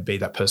to, be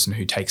that person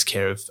who takes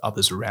care of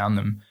others around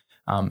them.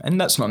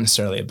 And that's not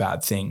necessarily a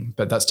bad thing,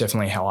 but that's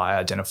definitely how I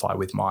identify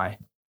with my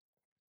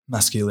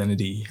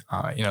masculinity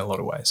in a lot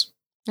of ways.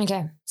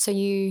 Okay. So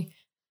you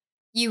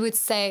would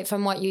say,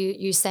 from what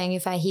you're saying,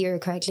 if I hear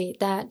correctly,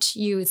 that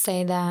you would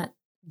say that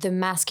the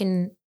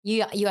masculine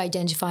you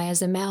identify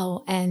as a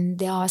male, and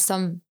there are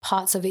some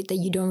parts of it that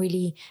you don't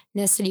really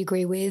necessarily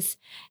agree with,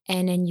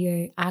 and then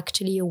you're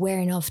actually aware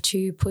enough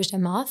to push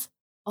them off,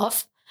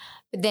 but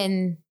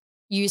then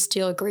you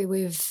still agree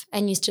with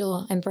and you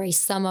still embrace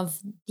some of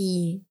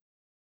the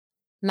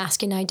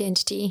masculine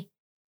identity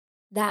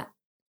that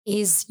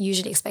is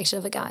usually expected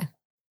of a guy.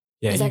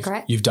 Yeah, is that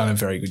correct? You've done a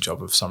very good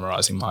job of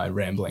summarizing my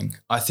rambling.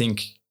 I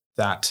think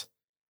that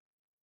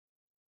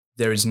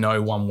there is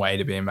no one way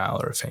to be a male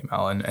or a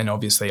female. And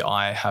obviously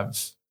I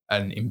have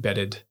an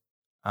embedded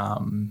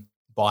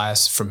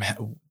bias from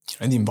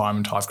the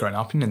environment I've grown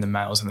up in and the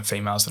males and the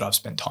females that I've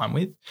spent time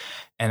with.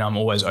 And I'm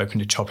always open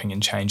to chopping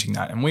and changing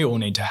that. And we all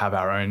need to have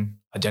our own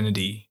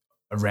identity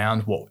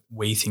around what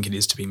we think it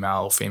is to be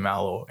male or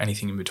female or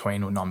anything in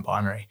between or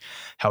non-binary.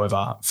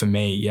 However, for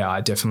me,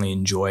 I definitely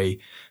enjoy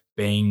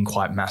being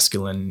quite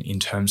masculine in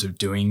terms of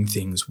doing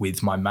things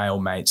with my male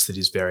mates that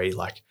is very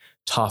like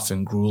tough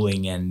and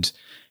grueling and,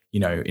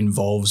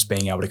 involves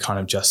being able to kind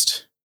of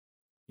just,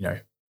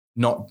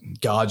 not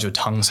guard your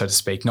tongue, so to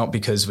speak, not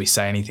because we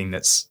say anything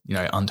that's,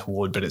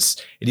 untoward, but it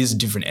is a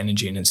different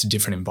energy and it's a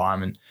different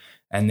environment.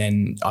 And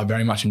then I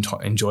very much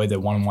enjoy the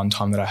one-on-one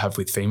time that I have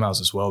with females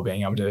as well,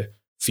 being able to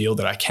feel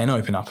that I can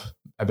open up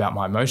about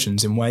my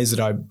emotions in ways that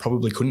I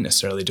probably couldn't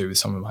necessarily do with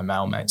some of my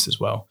male mates as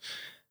well.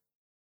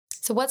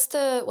 So what's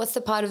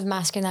the part of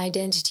masculine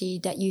identity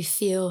that you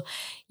feel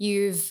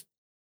you've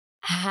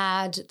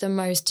had the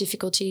most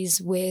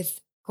difficulties with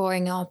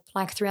growing up,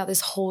 like throughout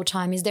this whole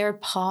time? Is there a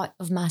part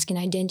of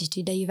masculine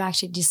identity that you've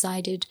actually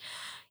decided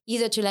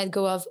either to let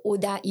go of or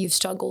that you've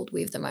struggled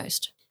with the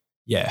most?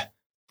 Yeah,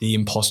 the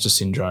imposter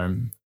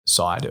syndrome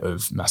side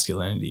of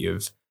masculinity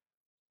of,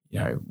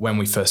 when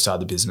we first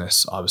started the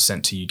business, I was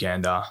sent to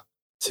Uganda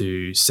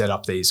to set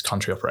up these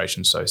country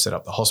operations. So set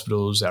up the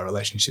hospitals, our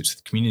relationships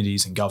with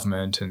communities and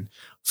government, and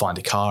find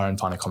a car and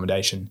find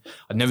accommodation.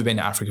 I'd never been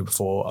to Africa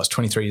before. I was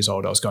 23 years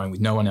old. I was going with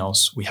no one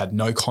else. We had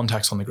no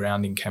contacts on the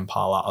ground in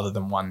Kampala other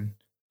than one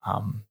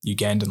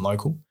Ugandan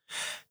local.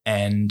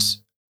 And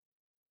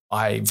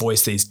I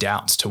voiced these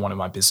doubts to one of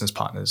my male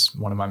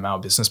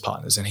business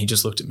partners, and he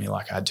just looked at me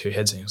like I had two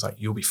heads and he was like,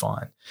 "You'll be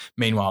fine."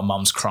 Meanwhile,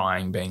 mum's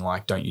crying, being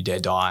like, "Don't you dare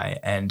die."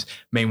 And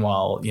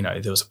meanwhile,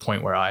 there was a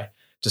point where I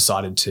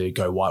decided to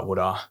go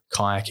whitewater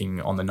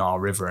kayaking on the Nile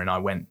River, and I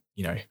went,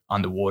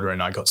 underwater,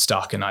 and I got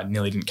stuck and I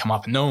nearly didn't come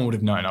up, and no one would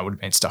have known. I would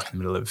have been stuck in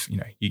the middle of,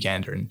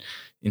 Uganda and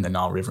in the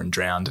Nile River and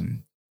drowned,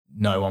 and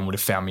no one would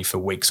have found me for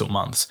weeks or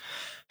months.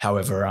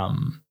 However,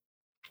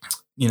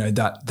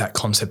 that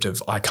concept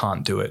of I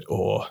can't do it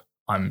or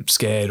I'm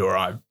scared or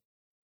I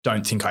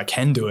don't think I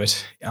can do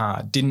it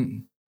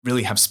didn't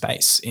really have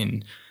space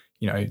in,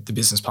 the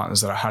business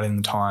partners that I had in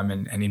the time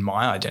and in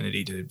my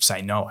identity to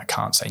say, no, I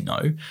can't say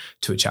no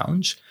to a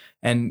challenge.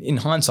 And in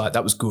hindsight,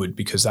 that was good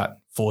because that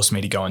forced me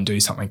to go and do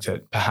something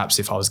that perhaps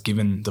if I was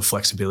given the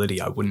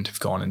flexibility, I wouldn't have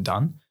gone and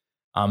done.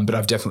 But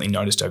I've definitely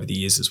noticed over the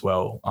years as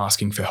well,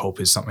 asking for help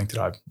is something that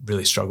I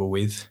really struggle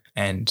with.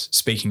 And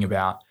speaking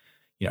about,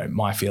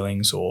 my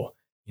feelings or,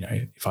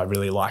 if I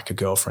really like a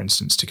girl, for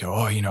instance, to go,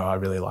 I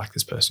really like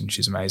this person,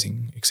 she's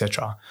amazing,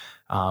 etc.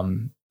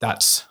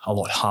 That's a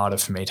lot harder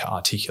for me to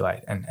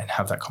articulate and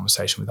have that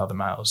conversation with other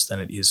males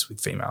than it is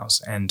with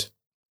females. And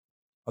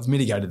I've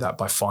mitigated that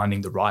by finding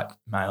the right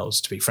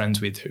males to be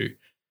friends with who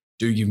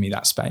do give me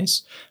that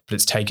space. But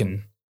it's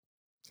taken,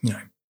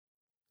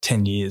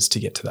 10 years to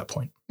get to that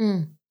point.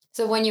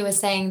 So when you were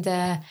saying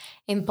the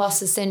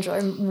imposter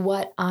syndrome,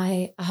 what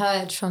I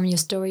heard from your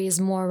story is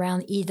more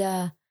around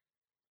either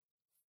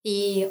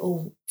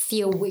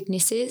fear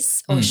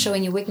weaknesses or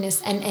showing your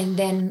weakness and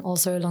then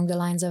also along the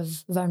lines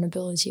of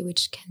vulnerability,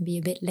 which can be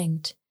a bit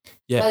linked.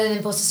 Yeah. Rather than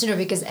imposter syndrome,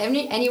 because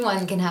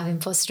anyone can have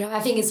imposter syndrome.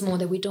 I think it's more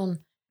that we don't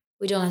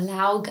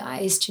allow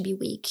guys to be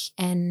weak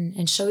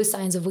and show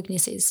signs of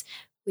weaknesses,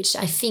 which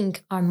I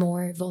think are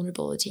more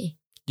vulnerability.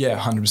 Yeah,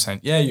 100%.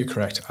 Yeah, you're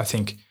correct. I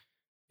think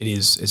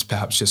it's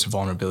perhaps just a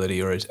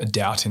vulnerability or a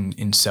doubt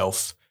in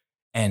self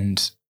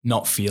and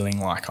not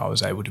feeling like I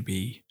was able to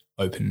be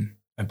open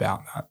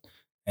about that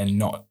and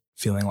not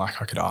feeling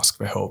like I could ask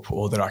for help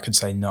or that I could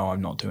say, no,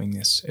 I'm not doing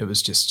this. It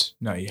was just,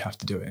 no, you have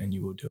to do it and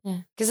you will do it.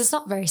 Yeah, because it's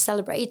not very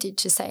celebrated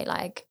to say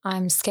like,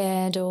 I'm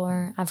scared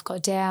or I've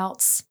got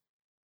doubts,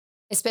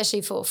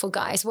 especially for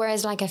guys.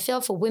 Whereas like I feel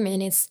for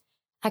women, it's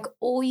like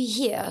all you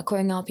hear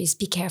growing up is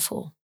be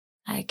careful.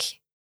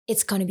 Like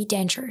it's going to be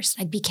dangerous.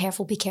 Like be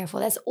careful, be careful.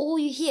 That's all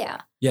you hear.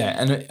 Yeah.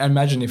 And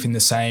imagine if in the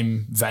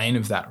same vein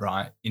of that,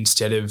 right,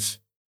 instead of,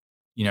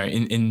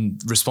 in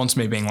response to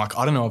me being like,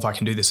 I don't know if I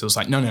can do this, it was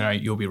like, no,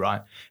 you'll be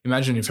right.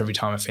 Imagine if every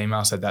time a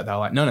female said that, they're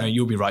like, no,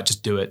 you'll be right,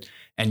 just do it.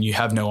 And you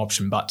have no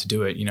option but to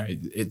do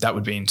it. That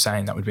would be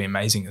insane. That would be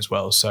amazing as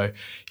well. So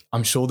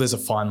I'm sure there's a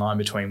fine line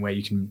between where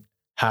you can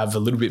have a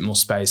little bit more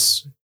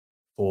space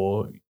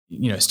for,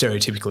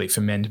 stereotypically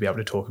for men to be able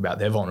to talk about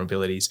their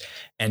vulnerabilities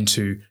and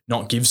to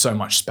not give so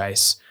much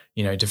space,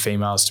 to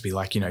females to be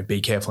like,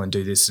 be careful and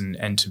do this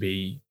and to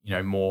be,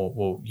 more,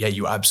 well, yeah,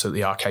 you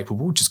absolutely are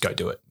capable. Just go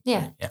do it.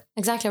 Yeah,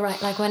 exactly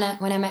right. Like when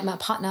I met my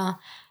partner,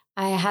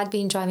 I had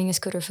been driving a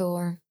scooter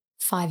for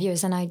 5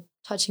 years and I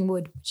touching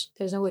wood,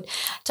 there's no wood,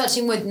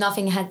 touching wood,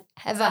 nothing had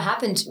ever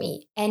happened to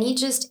me. And he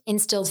just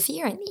instilled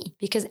fear in me,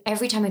 because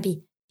every time I'd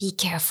be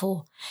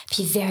careful,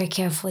 be very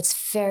careful.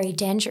 It's very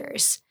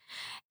dangerous.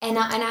 And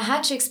I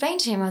had to explain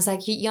to him, I was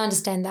like, you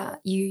understand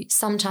that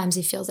sometimes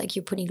it feels like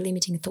you're putting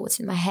limiting thoughts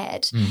in my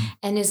head.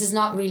 And this is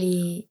not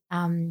really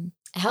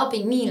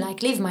helping me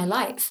like live my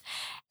life.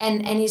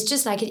 And it's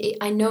just like,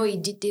 I know he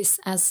did this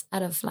as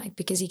out of like,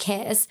 because he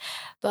cares,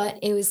 but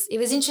it was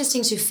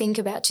interesting to think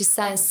about, to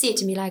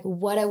sit and be like,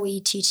 what are we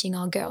teaching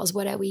our girls?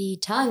 What are we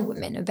telling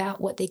women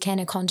about what they can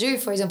and can't do?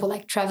 For example,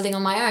 like traveling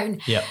on my own.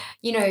 Yeah.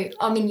 You know,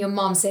 I mean, your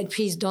mom said,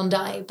 please don't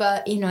die.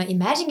 But, you know,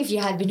 imagine if you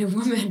had been a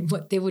woman,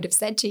 what they would have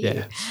said to you.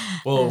 Yeah.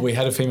 Well, we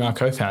had a female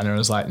co-founder and it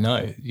was like,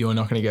 no, you're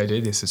not going to go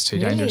do this. It's too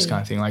dangerous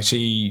kind of thing. Like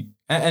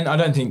and I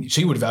don't think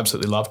she would have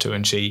absolutely loved to,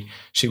 and she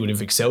would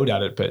have excelled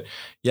at it. But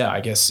yeah,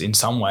 I guess in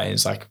some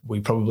ways, like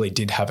we probably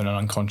did have an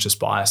unconscious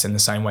bias in the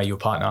same way your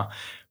partner,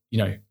 you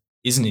know,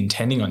 isn't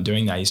intending on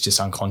doing that. He's just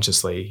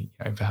unconsciously,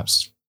 you know,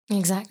 perhaps.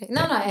 Exactly.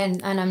 No,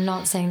 and I'm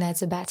not saying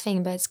that's a bad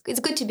thing, but it's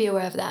good to be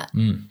aware of that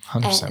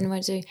 100%. and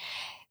what to do.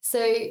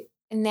 So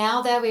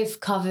now that we've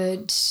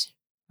covered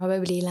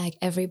probably like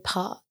every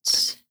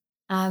part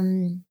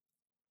and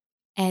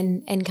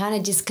kind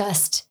of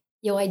discussed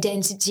your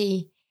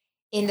identity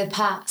in the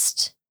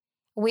past,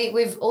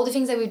 with all the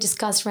things that we've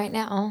discussed right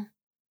now,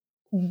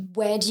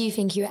 where do you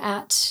think you're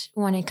at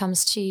when it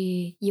comes to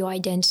your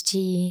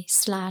identity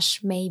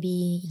 /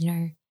 maybe, you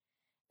know,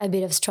 a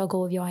bit of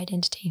struggle with your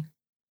identity?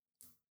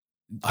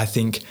 I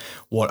think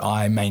what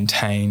I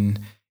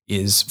maintain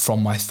is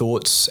from my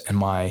thoughts and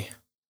my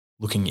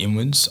looking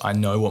inwards, I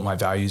know what my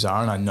values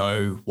are and I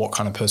know what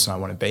kind of person I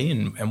want to be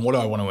and what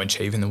I want to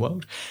achieve in the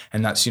world.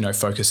 And that's, you know,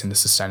 focus in the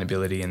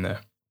sustainability and the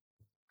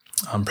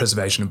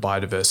preservation of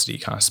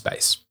biodiversity kind of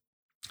space.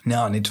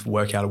 Now I need to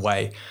work out a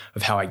way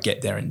of how I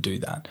get there and do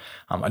that.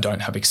 I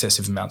don't have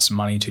excessive amounts of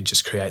money to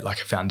just create like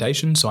a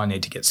foundation, so I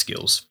need to get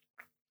skills.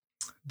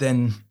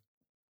 Then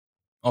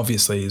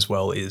obviously as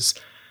well is,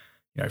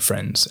 you know,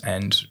 friends,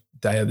 and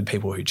they are the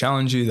people who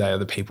challenge you. They are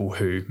the people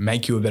who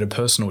make you a better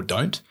person or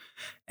don't.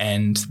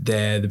 And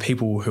they're the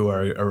people who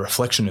are a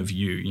reflection of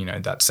you, you know,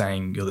 that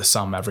saying you're the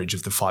sum average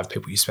of the 5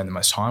 people you spend the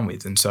most time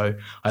with. And so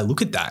I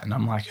look at that and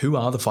I'm like, who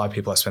are the 5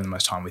 people I spend the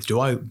most time with? Do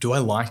I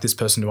like this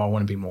person? Do I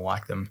want to be more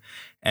like them?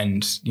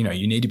 And, you know,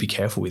 you need to be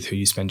careful with who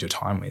you spend your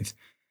time with.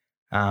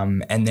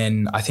 And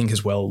then I think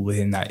as well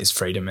within that is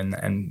freedom.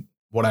 And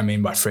what I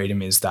mean by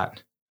freedom is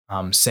that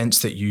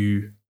sense that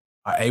you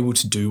are able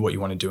to do what you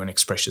want to do and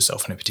express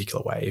yourself in a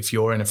particular way. If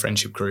you're in a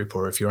friendship group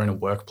or if you're in a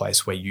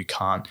workplace where you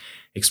can't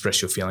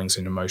express your feelings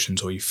and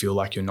emotions, or you feel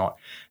like you're not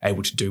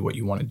able to do what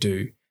you want to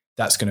do,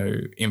 that's going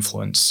to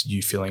influence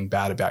you feeling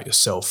bad about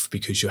yourself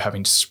because you're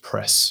having to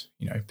suppress,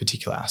 you know,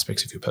 particular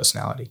aspects of your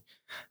personality.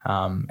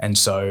 And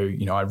so,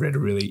 you know, I read a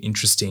really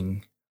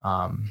interesting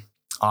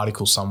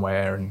article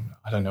somewhere, and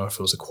I don't know if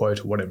it was a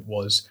quote or what it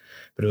was,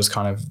 but it was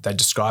kind of, they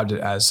described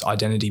it as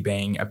identity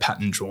being a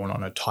pattern drawn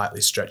on a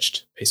tightly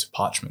stretched piece of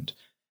parchment.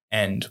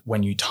 And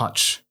when you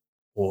touch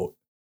or,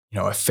 you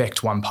know,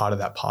 affect one part of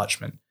that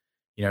parchment,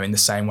 you know, in the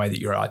same way that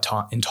your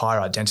entire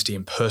identity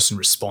and person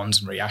responds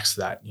and reacts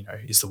to that, you know,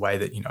 is the way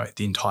that, you know,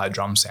 the entire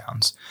drum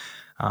sounds.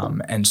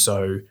 And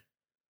so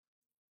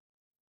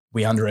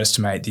we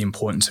underestimate the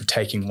importance of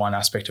taking one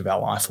aspect of our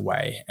life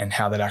away and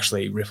how that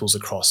actually ripples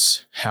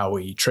across how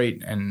we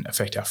treat and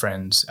affect our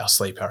friends, our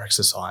sleep, our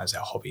exercise,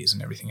 our hobbies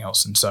and everything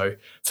else. And so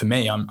for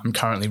me, I'm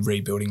currently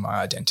rebuilding my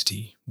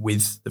identity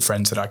with the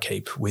friends that I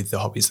keep, with the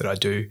hobbies that I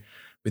do,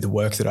 with the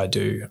work that I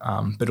do,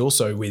 but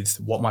also with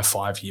what my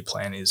 5-year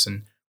plan is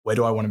and where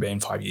do I want to be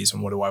in 5 years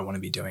and what do I want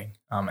to be doing?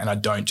 And I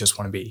don't just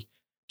want to be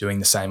doing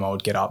the same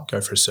old get up,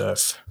 go for a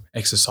surf,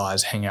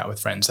 exercise, hang out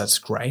with friends. That's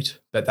great,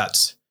 but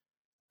that's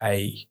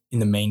in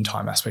the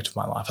meantime aspect of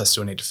my life. I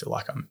still need to feel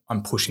like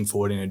I'm pushing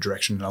forward in a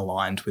direction and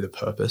aligned with a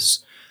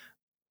purpose.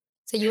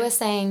 So you were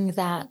saying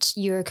that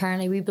you're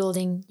currently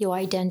rebuilding your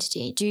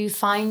identity. Do you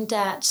find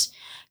that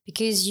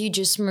because you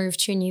just moved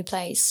to a new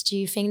place, do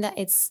you think that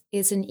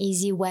it's an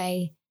easy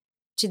way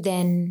to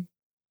then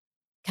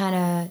kind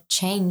of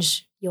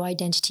change your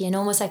identity and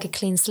almost like a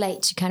clean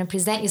slate to kind of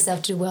present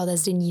yourself to the world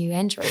as the new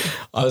entry?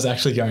 I was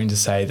actually going to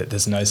say that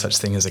there's no such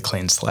thing as a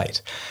clean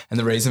slate. And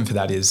the reason for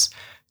that is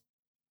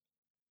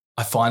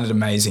I find it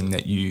amazing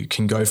that you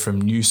can go from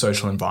new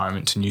social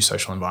environment to new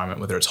social environment,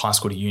 whether it's high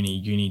school to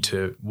uni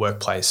to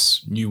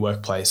workplace, new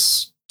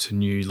workplace to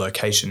new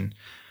location.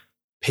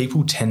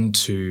 People tend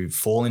to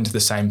fall into the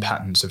same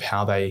patterns of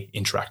how they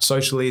interact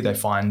socially. They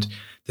find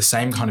the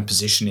same kind of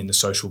position in the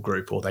social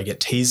group, or they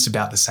get teased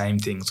about the same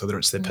things, whether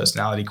it's their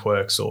personality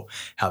quirks or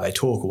how they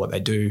talk or what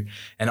they do.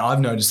 And I've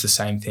noticed the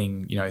same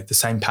thing, you know, the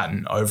same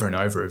pattern over and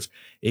over of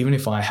even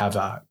if I have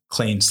a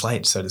clean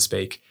slate, so to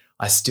speak,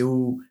 I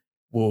still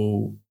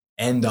will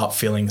end up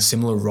filling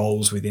similar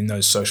roles within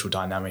those social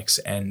dynamics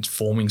and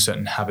forming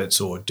certain habits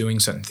or doing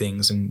certain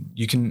things. And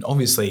you can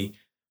obviously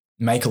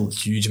make a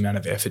huge amount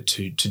of effort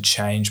to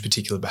change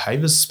particular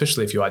behaviors,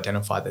 especially if you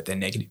identify that they're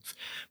negative.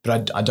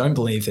 But I don't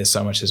believe there's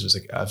so much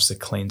as a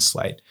clean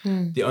slate.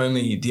 The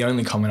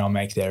only comment I'll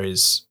make there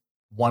is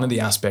one of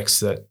the aspects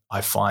that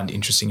I find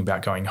interesting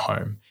about going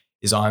home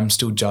is I'm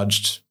still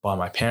judged by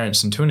my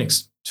parents and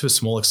to a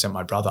small extent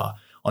my brother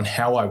on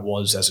how I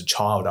was as a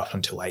child up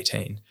until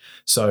 18.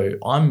 So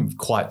I'm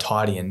quite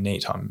tidy and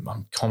neat.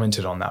 I'm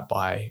commented on that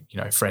by,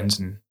 friends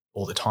and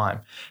all the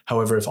time.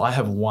 However, if I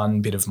have one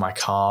bit of my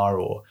car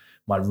or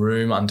my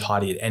room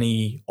untidy at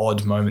any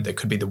odd moment that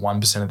could be the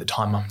 1% of the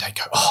time, mum and dad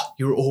go, "Oh,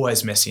 you were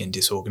always messy and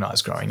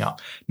disorganized growing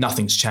up.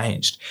 Nothing's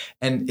changed."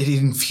 And it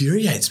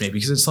infuriates me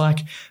because it's like,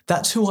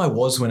 that's who I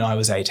was when I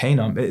was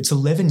 18. It's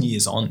 11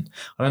 years on.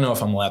 I don't know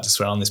if I'm allowed to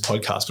swear on this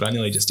podcast, but I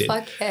nearly just did.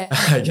 Okay.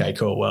 Okay,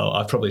 cool. Well,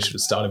 I probably should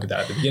have started with that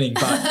at the beginning,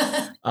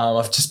 but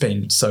I've just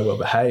been so well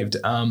behaved.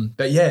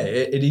 But yeah,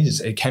 it is.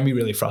 It can be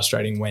really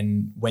frustrating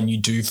when you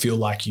do feel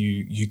like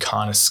you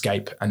can't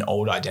escape an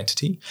old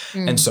identity.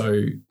 And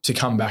so to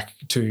come back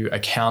to a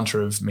counter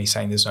of me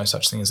saying there's no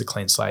such thing as a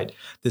clean slate,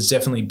 there's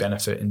definitely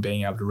benefit in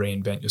being able to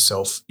reinvent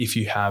yourself if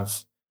you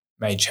have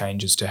made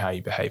changes to how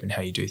you behave and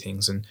how you do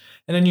things. And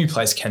a new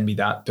place can be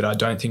that, but I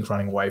don't think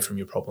running away from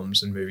your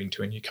problems and moving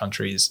to a new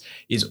country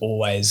is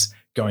always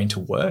going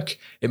to work.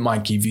 It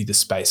might give you the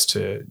space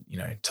to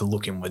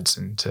look inwards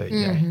and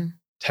to,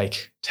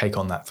 take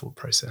on that thought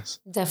process.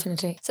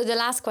 Definitely. So the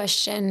last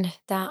question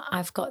that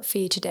I've got for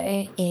you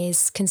today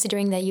is,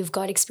 considering that you've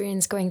got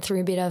experience going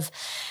through a bit of,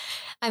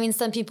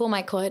 some people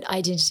might call it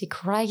identity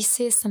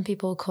crisis. Some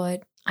people call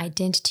it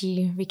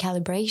identity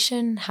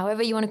recalibration,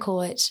 however you want to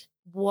call it.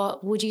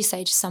 What would you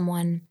say to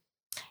someone,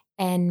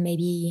 and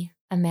maybe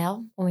a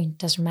male, it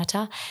doesn't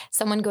matter,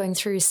 someone going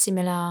through a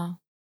similar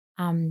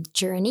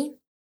journey?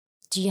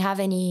 Do you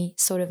have any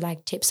sort of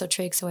like tips or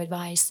tricks or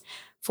advice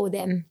for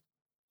them?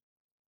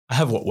 I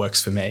have what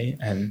works for me.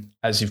 And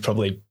as you've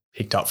probably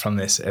picked up from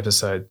this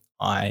episode,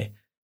 I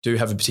do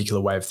have a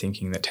particular way of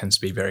thinking that tends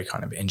to be very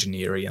kind of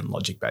engineering and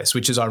logic based,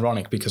 which is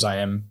ironic because I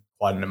am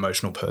quite an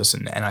emotional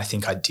person and I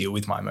think I deal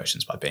with my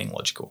emotions by being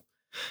logical.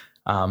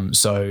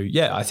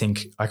 I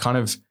think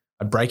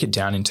I break it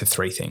down into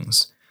three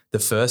things. The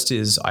first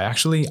is I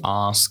actually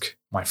ask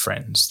my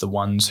friends, the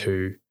ones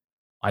who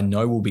I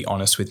know will be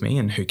honest with me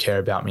and who care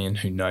about me and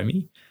who know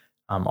me.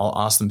 I'll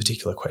ask them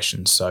particular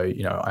questions. So,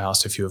 I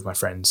asked a few of my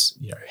friends,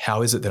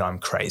 how is it that I'm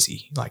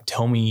crazy? Like,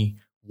 tell me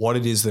what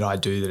it is that I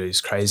do that is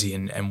crazy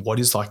and what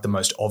is like the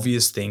most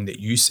obvious thing that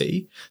you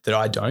see that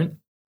I don't,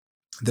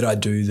 that I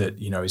do that,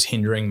 is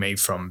hindering me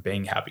from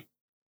being happy,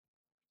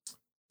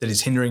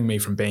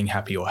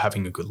 or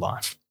having a good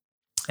life.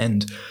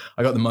 And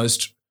I got the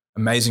most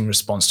amazing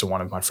response to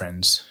one of my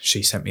friends.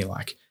 She sent me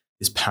like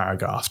this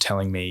paragraph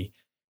telling me,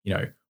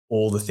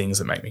 all the things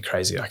that make me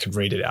crazy. I could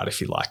read it out if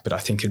you like, but I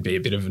think it'd be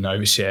a bit of an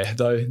overshare,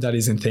 though that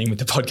is in theme with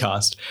the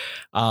podcast.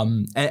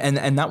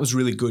 And that was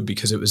really good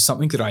because it was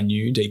something that I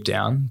knew deep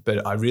down,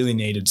 but I really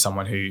needed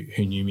someone who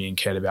knew me and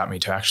cared about me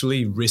to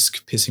actually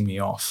risk pissing me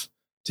off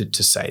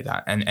to say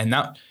that. And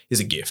that is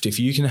a gift. If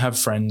you can have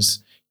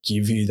friends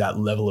give you that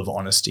level of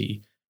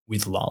honesty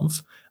with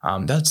love,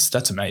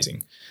 that's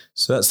amazing.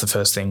 So that's the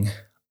first thing.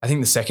 I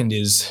think the second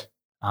is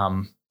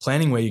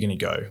planning where you're going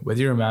to go,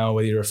 whether you're a male,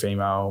 whether you're a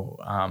female,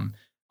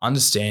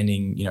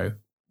 understanding,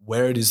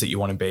 where it is that you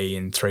want to be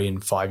in 3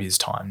 and 5 years'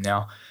 time.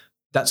 Now,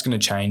 that's going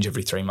to change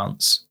every 3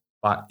 months.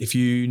 But if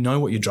you know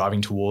what you're driving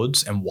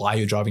towards and why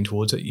you're driving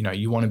towards it,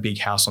 you want a big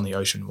house on the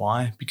ocean.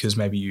 Why? Because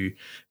maybe you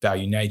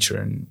value nature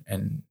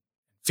and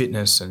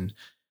fitness and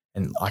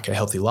like a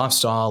healthy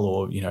lifestyle,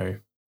 or,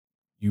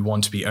 you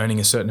want to be earning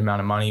a certain amount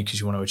of money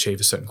because you want to achieve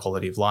a certain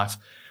quality of life.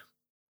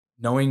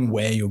 Knowing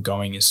where you're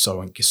going is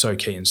so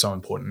key and so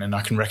important. And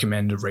I can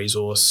recommend a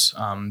resource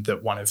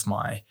that one of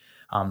my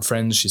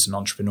friends, she's an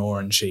entrepreneur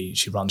and she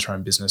runs her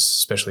own business,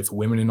 especially for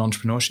women in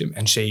entrepreneurship.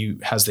 And she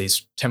has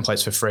these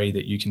templates for free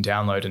that you can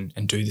download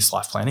and do this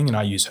life planning. And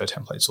I use her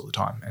templates all the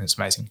time and it's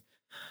amazing.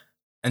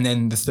 And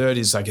then the third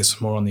is, I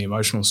guess, more on the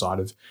emotional side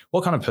of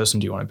what kind of person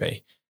do you want to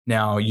be?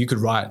 Now, you could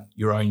write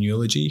your own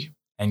eulogy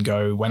and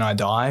go, when I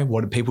die,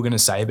 what are people going to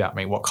say about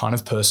me? What kind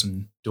of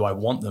person do I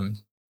want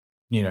them,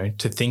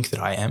 to think that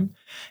I am?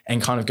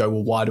 And kind of go,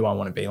 well, why do I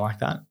want to be like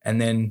that?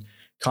 And then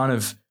kind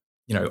of,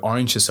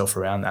 orient yourself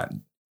around that.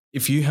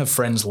 If you have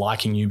friends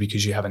liking you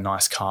because you have a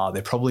nice car,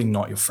 they're probably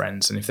not your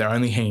friends. And if they're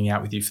only hanging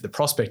out with you for the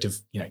prospect of,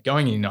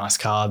 going in a nice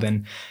car,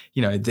 then,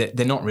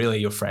 they're not really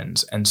your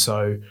friends. And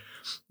so,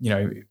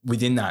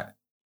 within that,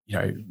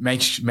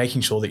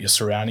 making sure that you're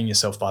surrounding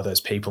yourself by those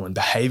people and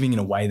behaving in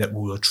a way that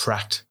will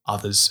attract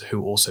others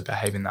who also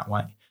behave in that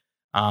way.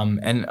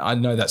 And I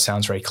know that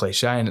sounds very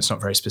cliche and it's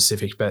not very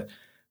specific, but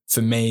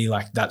for me,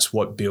 like that's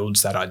what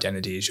builds that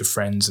identity is your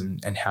friends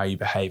and how you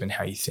behave and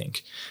how you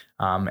think.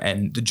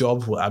 And the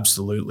job will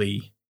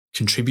absolutely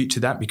contribute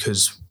to that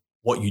because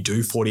what you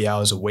do 40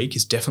 hours a week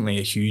is definitely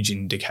a huge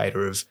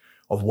indicator of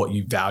what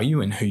you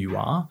value and who you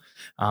are.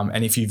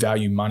 And if you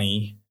value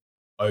money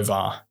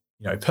over,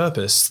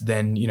 purpose,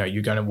 then,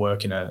 you're going to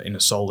work in a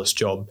soulless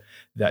job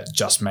that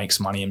just makes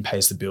money and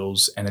pays the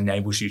bills and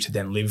enables you to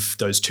then live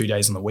those 2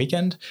 days on the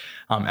weekend.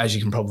 As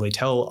you can probably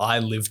tell, I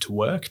live to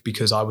work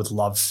because I would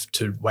love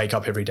to wake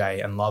up every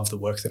day and love the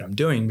work that I'm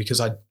doing because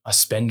I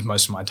spend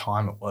most of my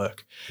time at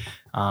work.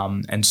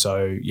 And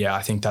so, yeah,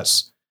 I think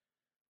that's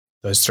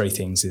those three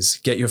things is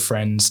get your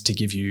friends to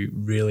give you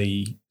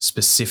really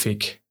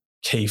specific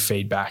key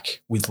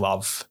feedback with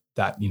love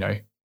that,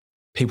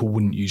 people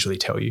wouldn't usually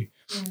tell you.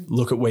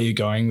 Look at where you're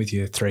going with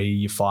your 3,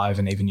 your 5,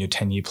 and even your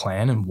 10-year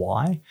plan and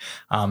why.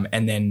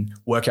 And then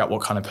work out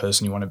what kind of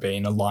person you want to be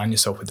and align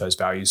yourself with those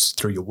values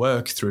through your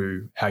work,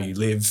 through how you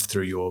live,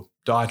 through your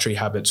dietary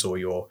habits or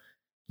your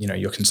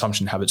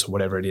consumption habits or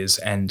whatever it is,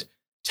 and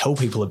tell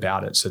people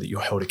about it so that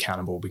you're held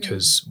accountable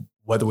because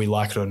whether we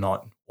like it or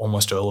not,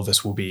 almost all of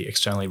us will be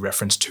externally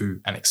referenced to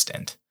an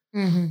extent.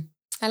 Mm-hmm.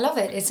 I love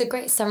it. It's a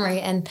great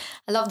summary. And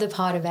I love the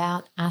part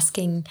about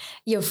asking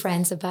your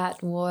friends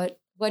about what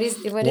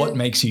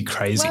makes you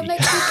crazy. What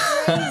makes you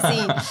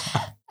crazy?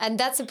 And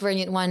that's a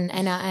brilliant one.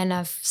 And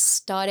I've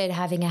started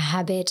having a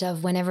habit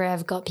of whenever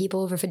I've got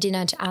people over for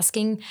dinner to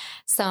asking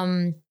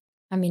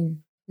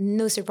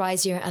no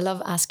surprise here, I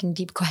love asking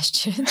deep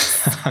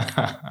questions.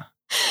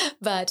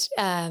 But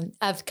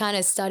I've kind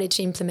of started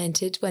to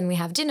implement it when we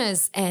have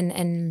dinners.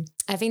 And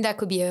I think that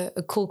could be a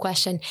cool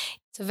question.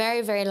 It's a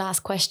very, very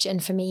last question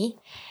for me.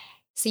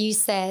 So you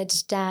said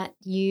that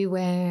you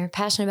were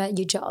passionate about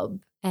your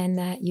job and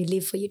that you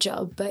live for your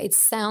job, but it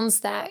sounds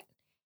that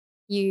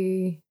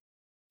you,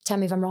 tell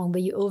me if I'm wrong,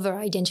 but you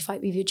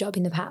over-identified with your job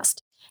in the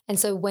past. And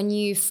so when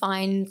you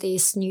find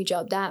this new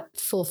job that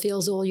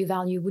fulfills all your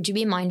value, would you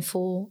be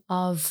mindful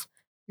of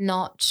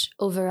not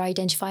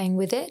over-identifying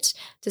with it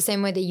the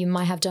same way that you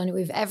might have done it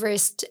with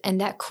Everest,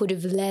 and that could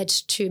have led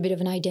to a bit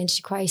of an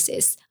identity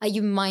crisis? Are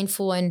you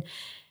mindful and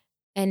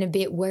a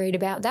bit worried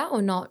about that,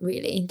 or not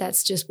really?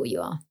 That's just what you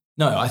are.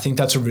 No, I think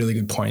that's a really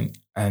good point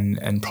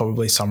and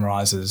probably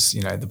summarizes,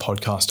 the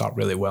podcast up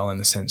really well in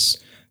the sense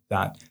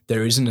that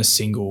there isn't a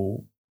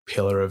single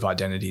pillar of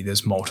identity.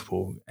 There's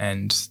multiple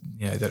and,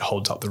 that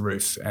holds up the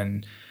roof.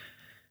 And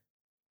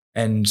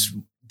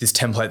this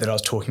template that I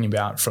was talking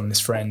about from this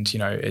friend,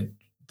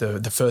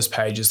 the first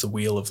page is the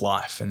wheel of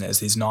life, and there's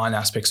these 9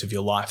 aspects of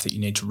your life that you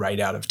need to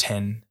rate out of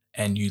 10.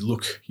 And you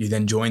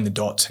then join the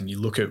dots and you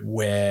look at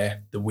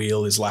where the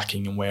wheel is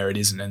lacking and where it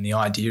isn't. And the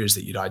idea is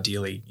that you'd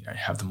ideally,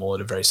 have them all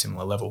at a very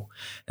similar level.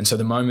 And so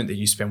the moment that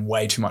you spend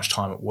way too much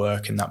time at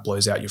work and that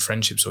blows out your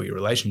friendships or your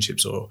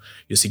relationships or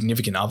your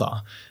significant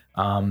other,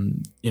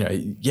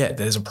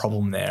 there's a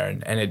problem there.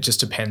 And it just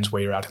depends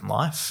where you're at in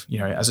life.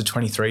 As a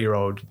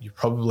 23-year-old, you're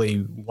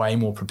probably way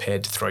more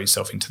prepared to throw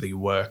yourself into the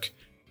work.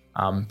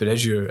 But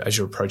as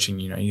you're approaching,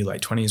 your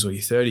late 20s or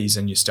your 30s,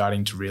 and you're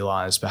starting to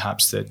realize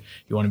perhaps that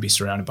you want to be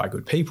surrounded by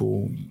good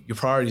people, your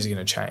priorities are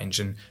going to change.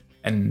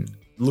 And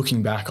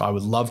looking back, I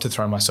would love to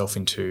throw myself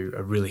into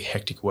a really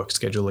hectic work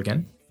schedule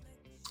again,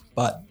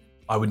 but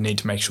I would need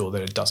to make sure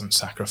that it doesn't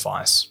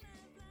sacrifice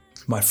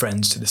my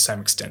friends to the same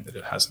extent that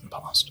it has in the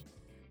past.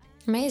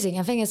 Amazing.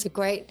 I think it's a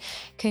great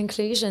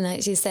conclusion,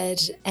 as you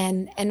said.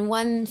 And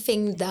one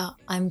thing that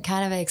I'm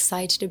kind of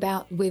excited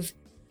about with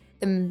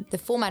the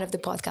format of the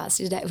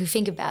podcast is that if we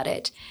think about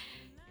it,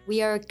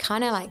 we are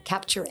kind of like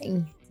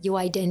capturing your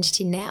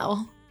identity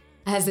now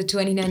as a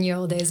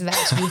 29-year-old that is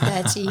about to be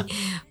 30.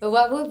 But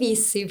what would be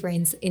super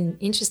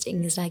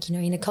interesting is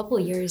in a couple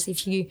of years,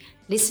 if you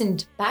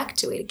listened back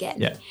to it again,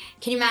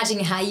 can you imagine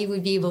how you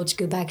would be able to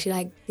go back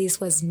to this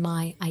was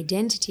my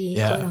identity,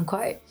 quote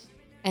unquote,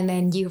 and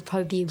then you'll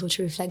probably be able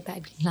to reflect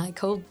back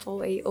like, oh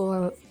boy,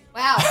 or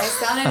wow, that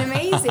sounded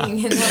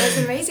amazing. And that was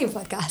an amazing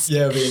podcast.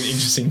 Yeah, it'll be an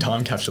interesting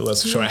time capsule,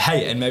 that's for sure.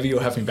 Hey, and maybe you'll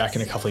have me back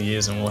in a couple of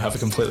years and we'll have a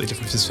completely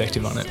different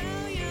perspective on it.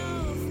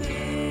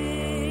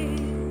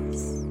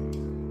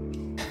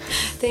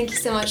 Thank you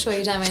so much for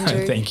your time,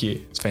 Andrew. Thank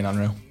you. It's been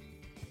unreal.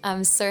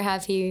 I'm so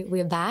happy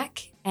we're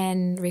back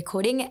and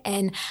recording,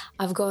 and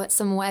I've got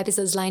some more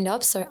episodes lined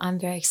up. So I'm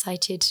very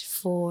excited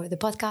for the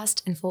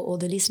podcast and for all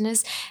the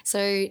listeners.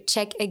 So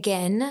check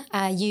again.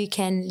 You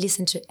can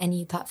listen to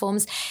any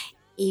platforms.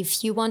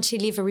 If you want to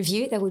leave a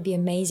review, that would be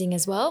amazing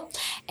as well.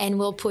 And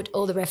we'll put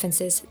all the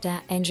references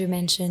that Andrew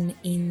mentioned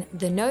in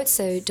the notes.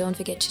 So don't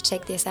forget to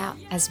check this out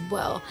as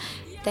well.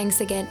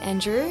 Thanks again,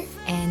 Andrew,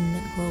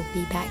 and we'll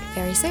be back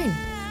very soon.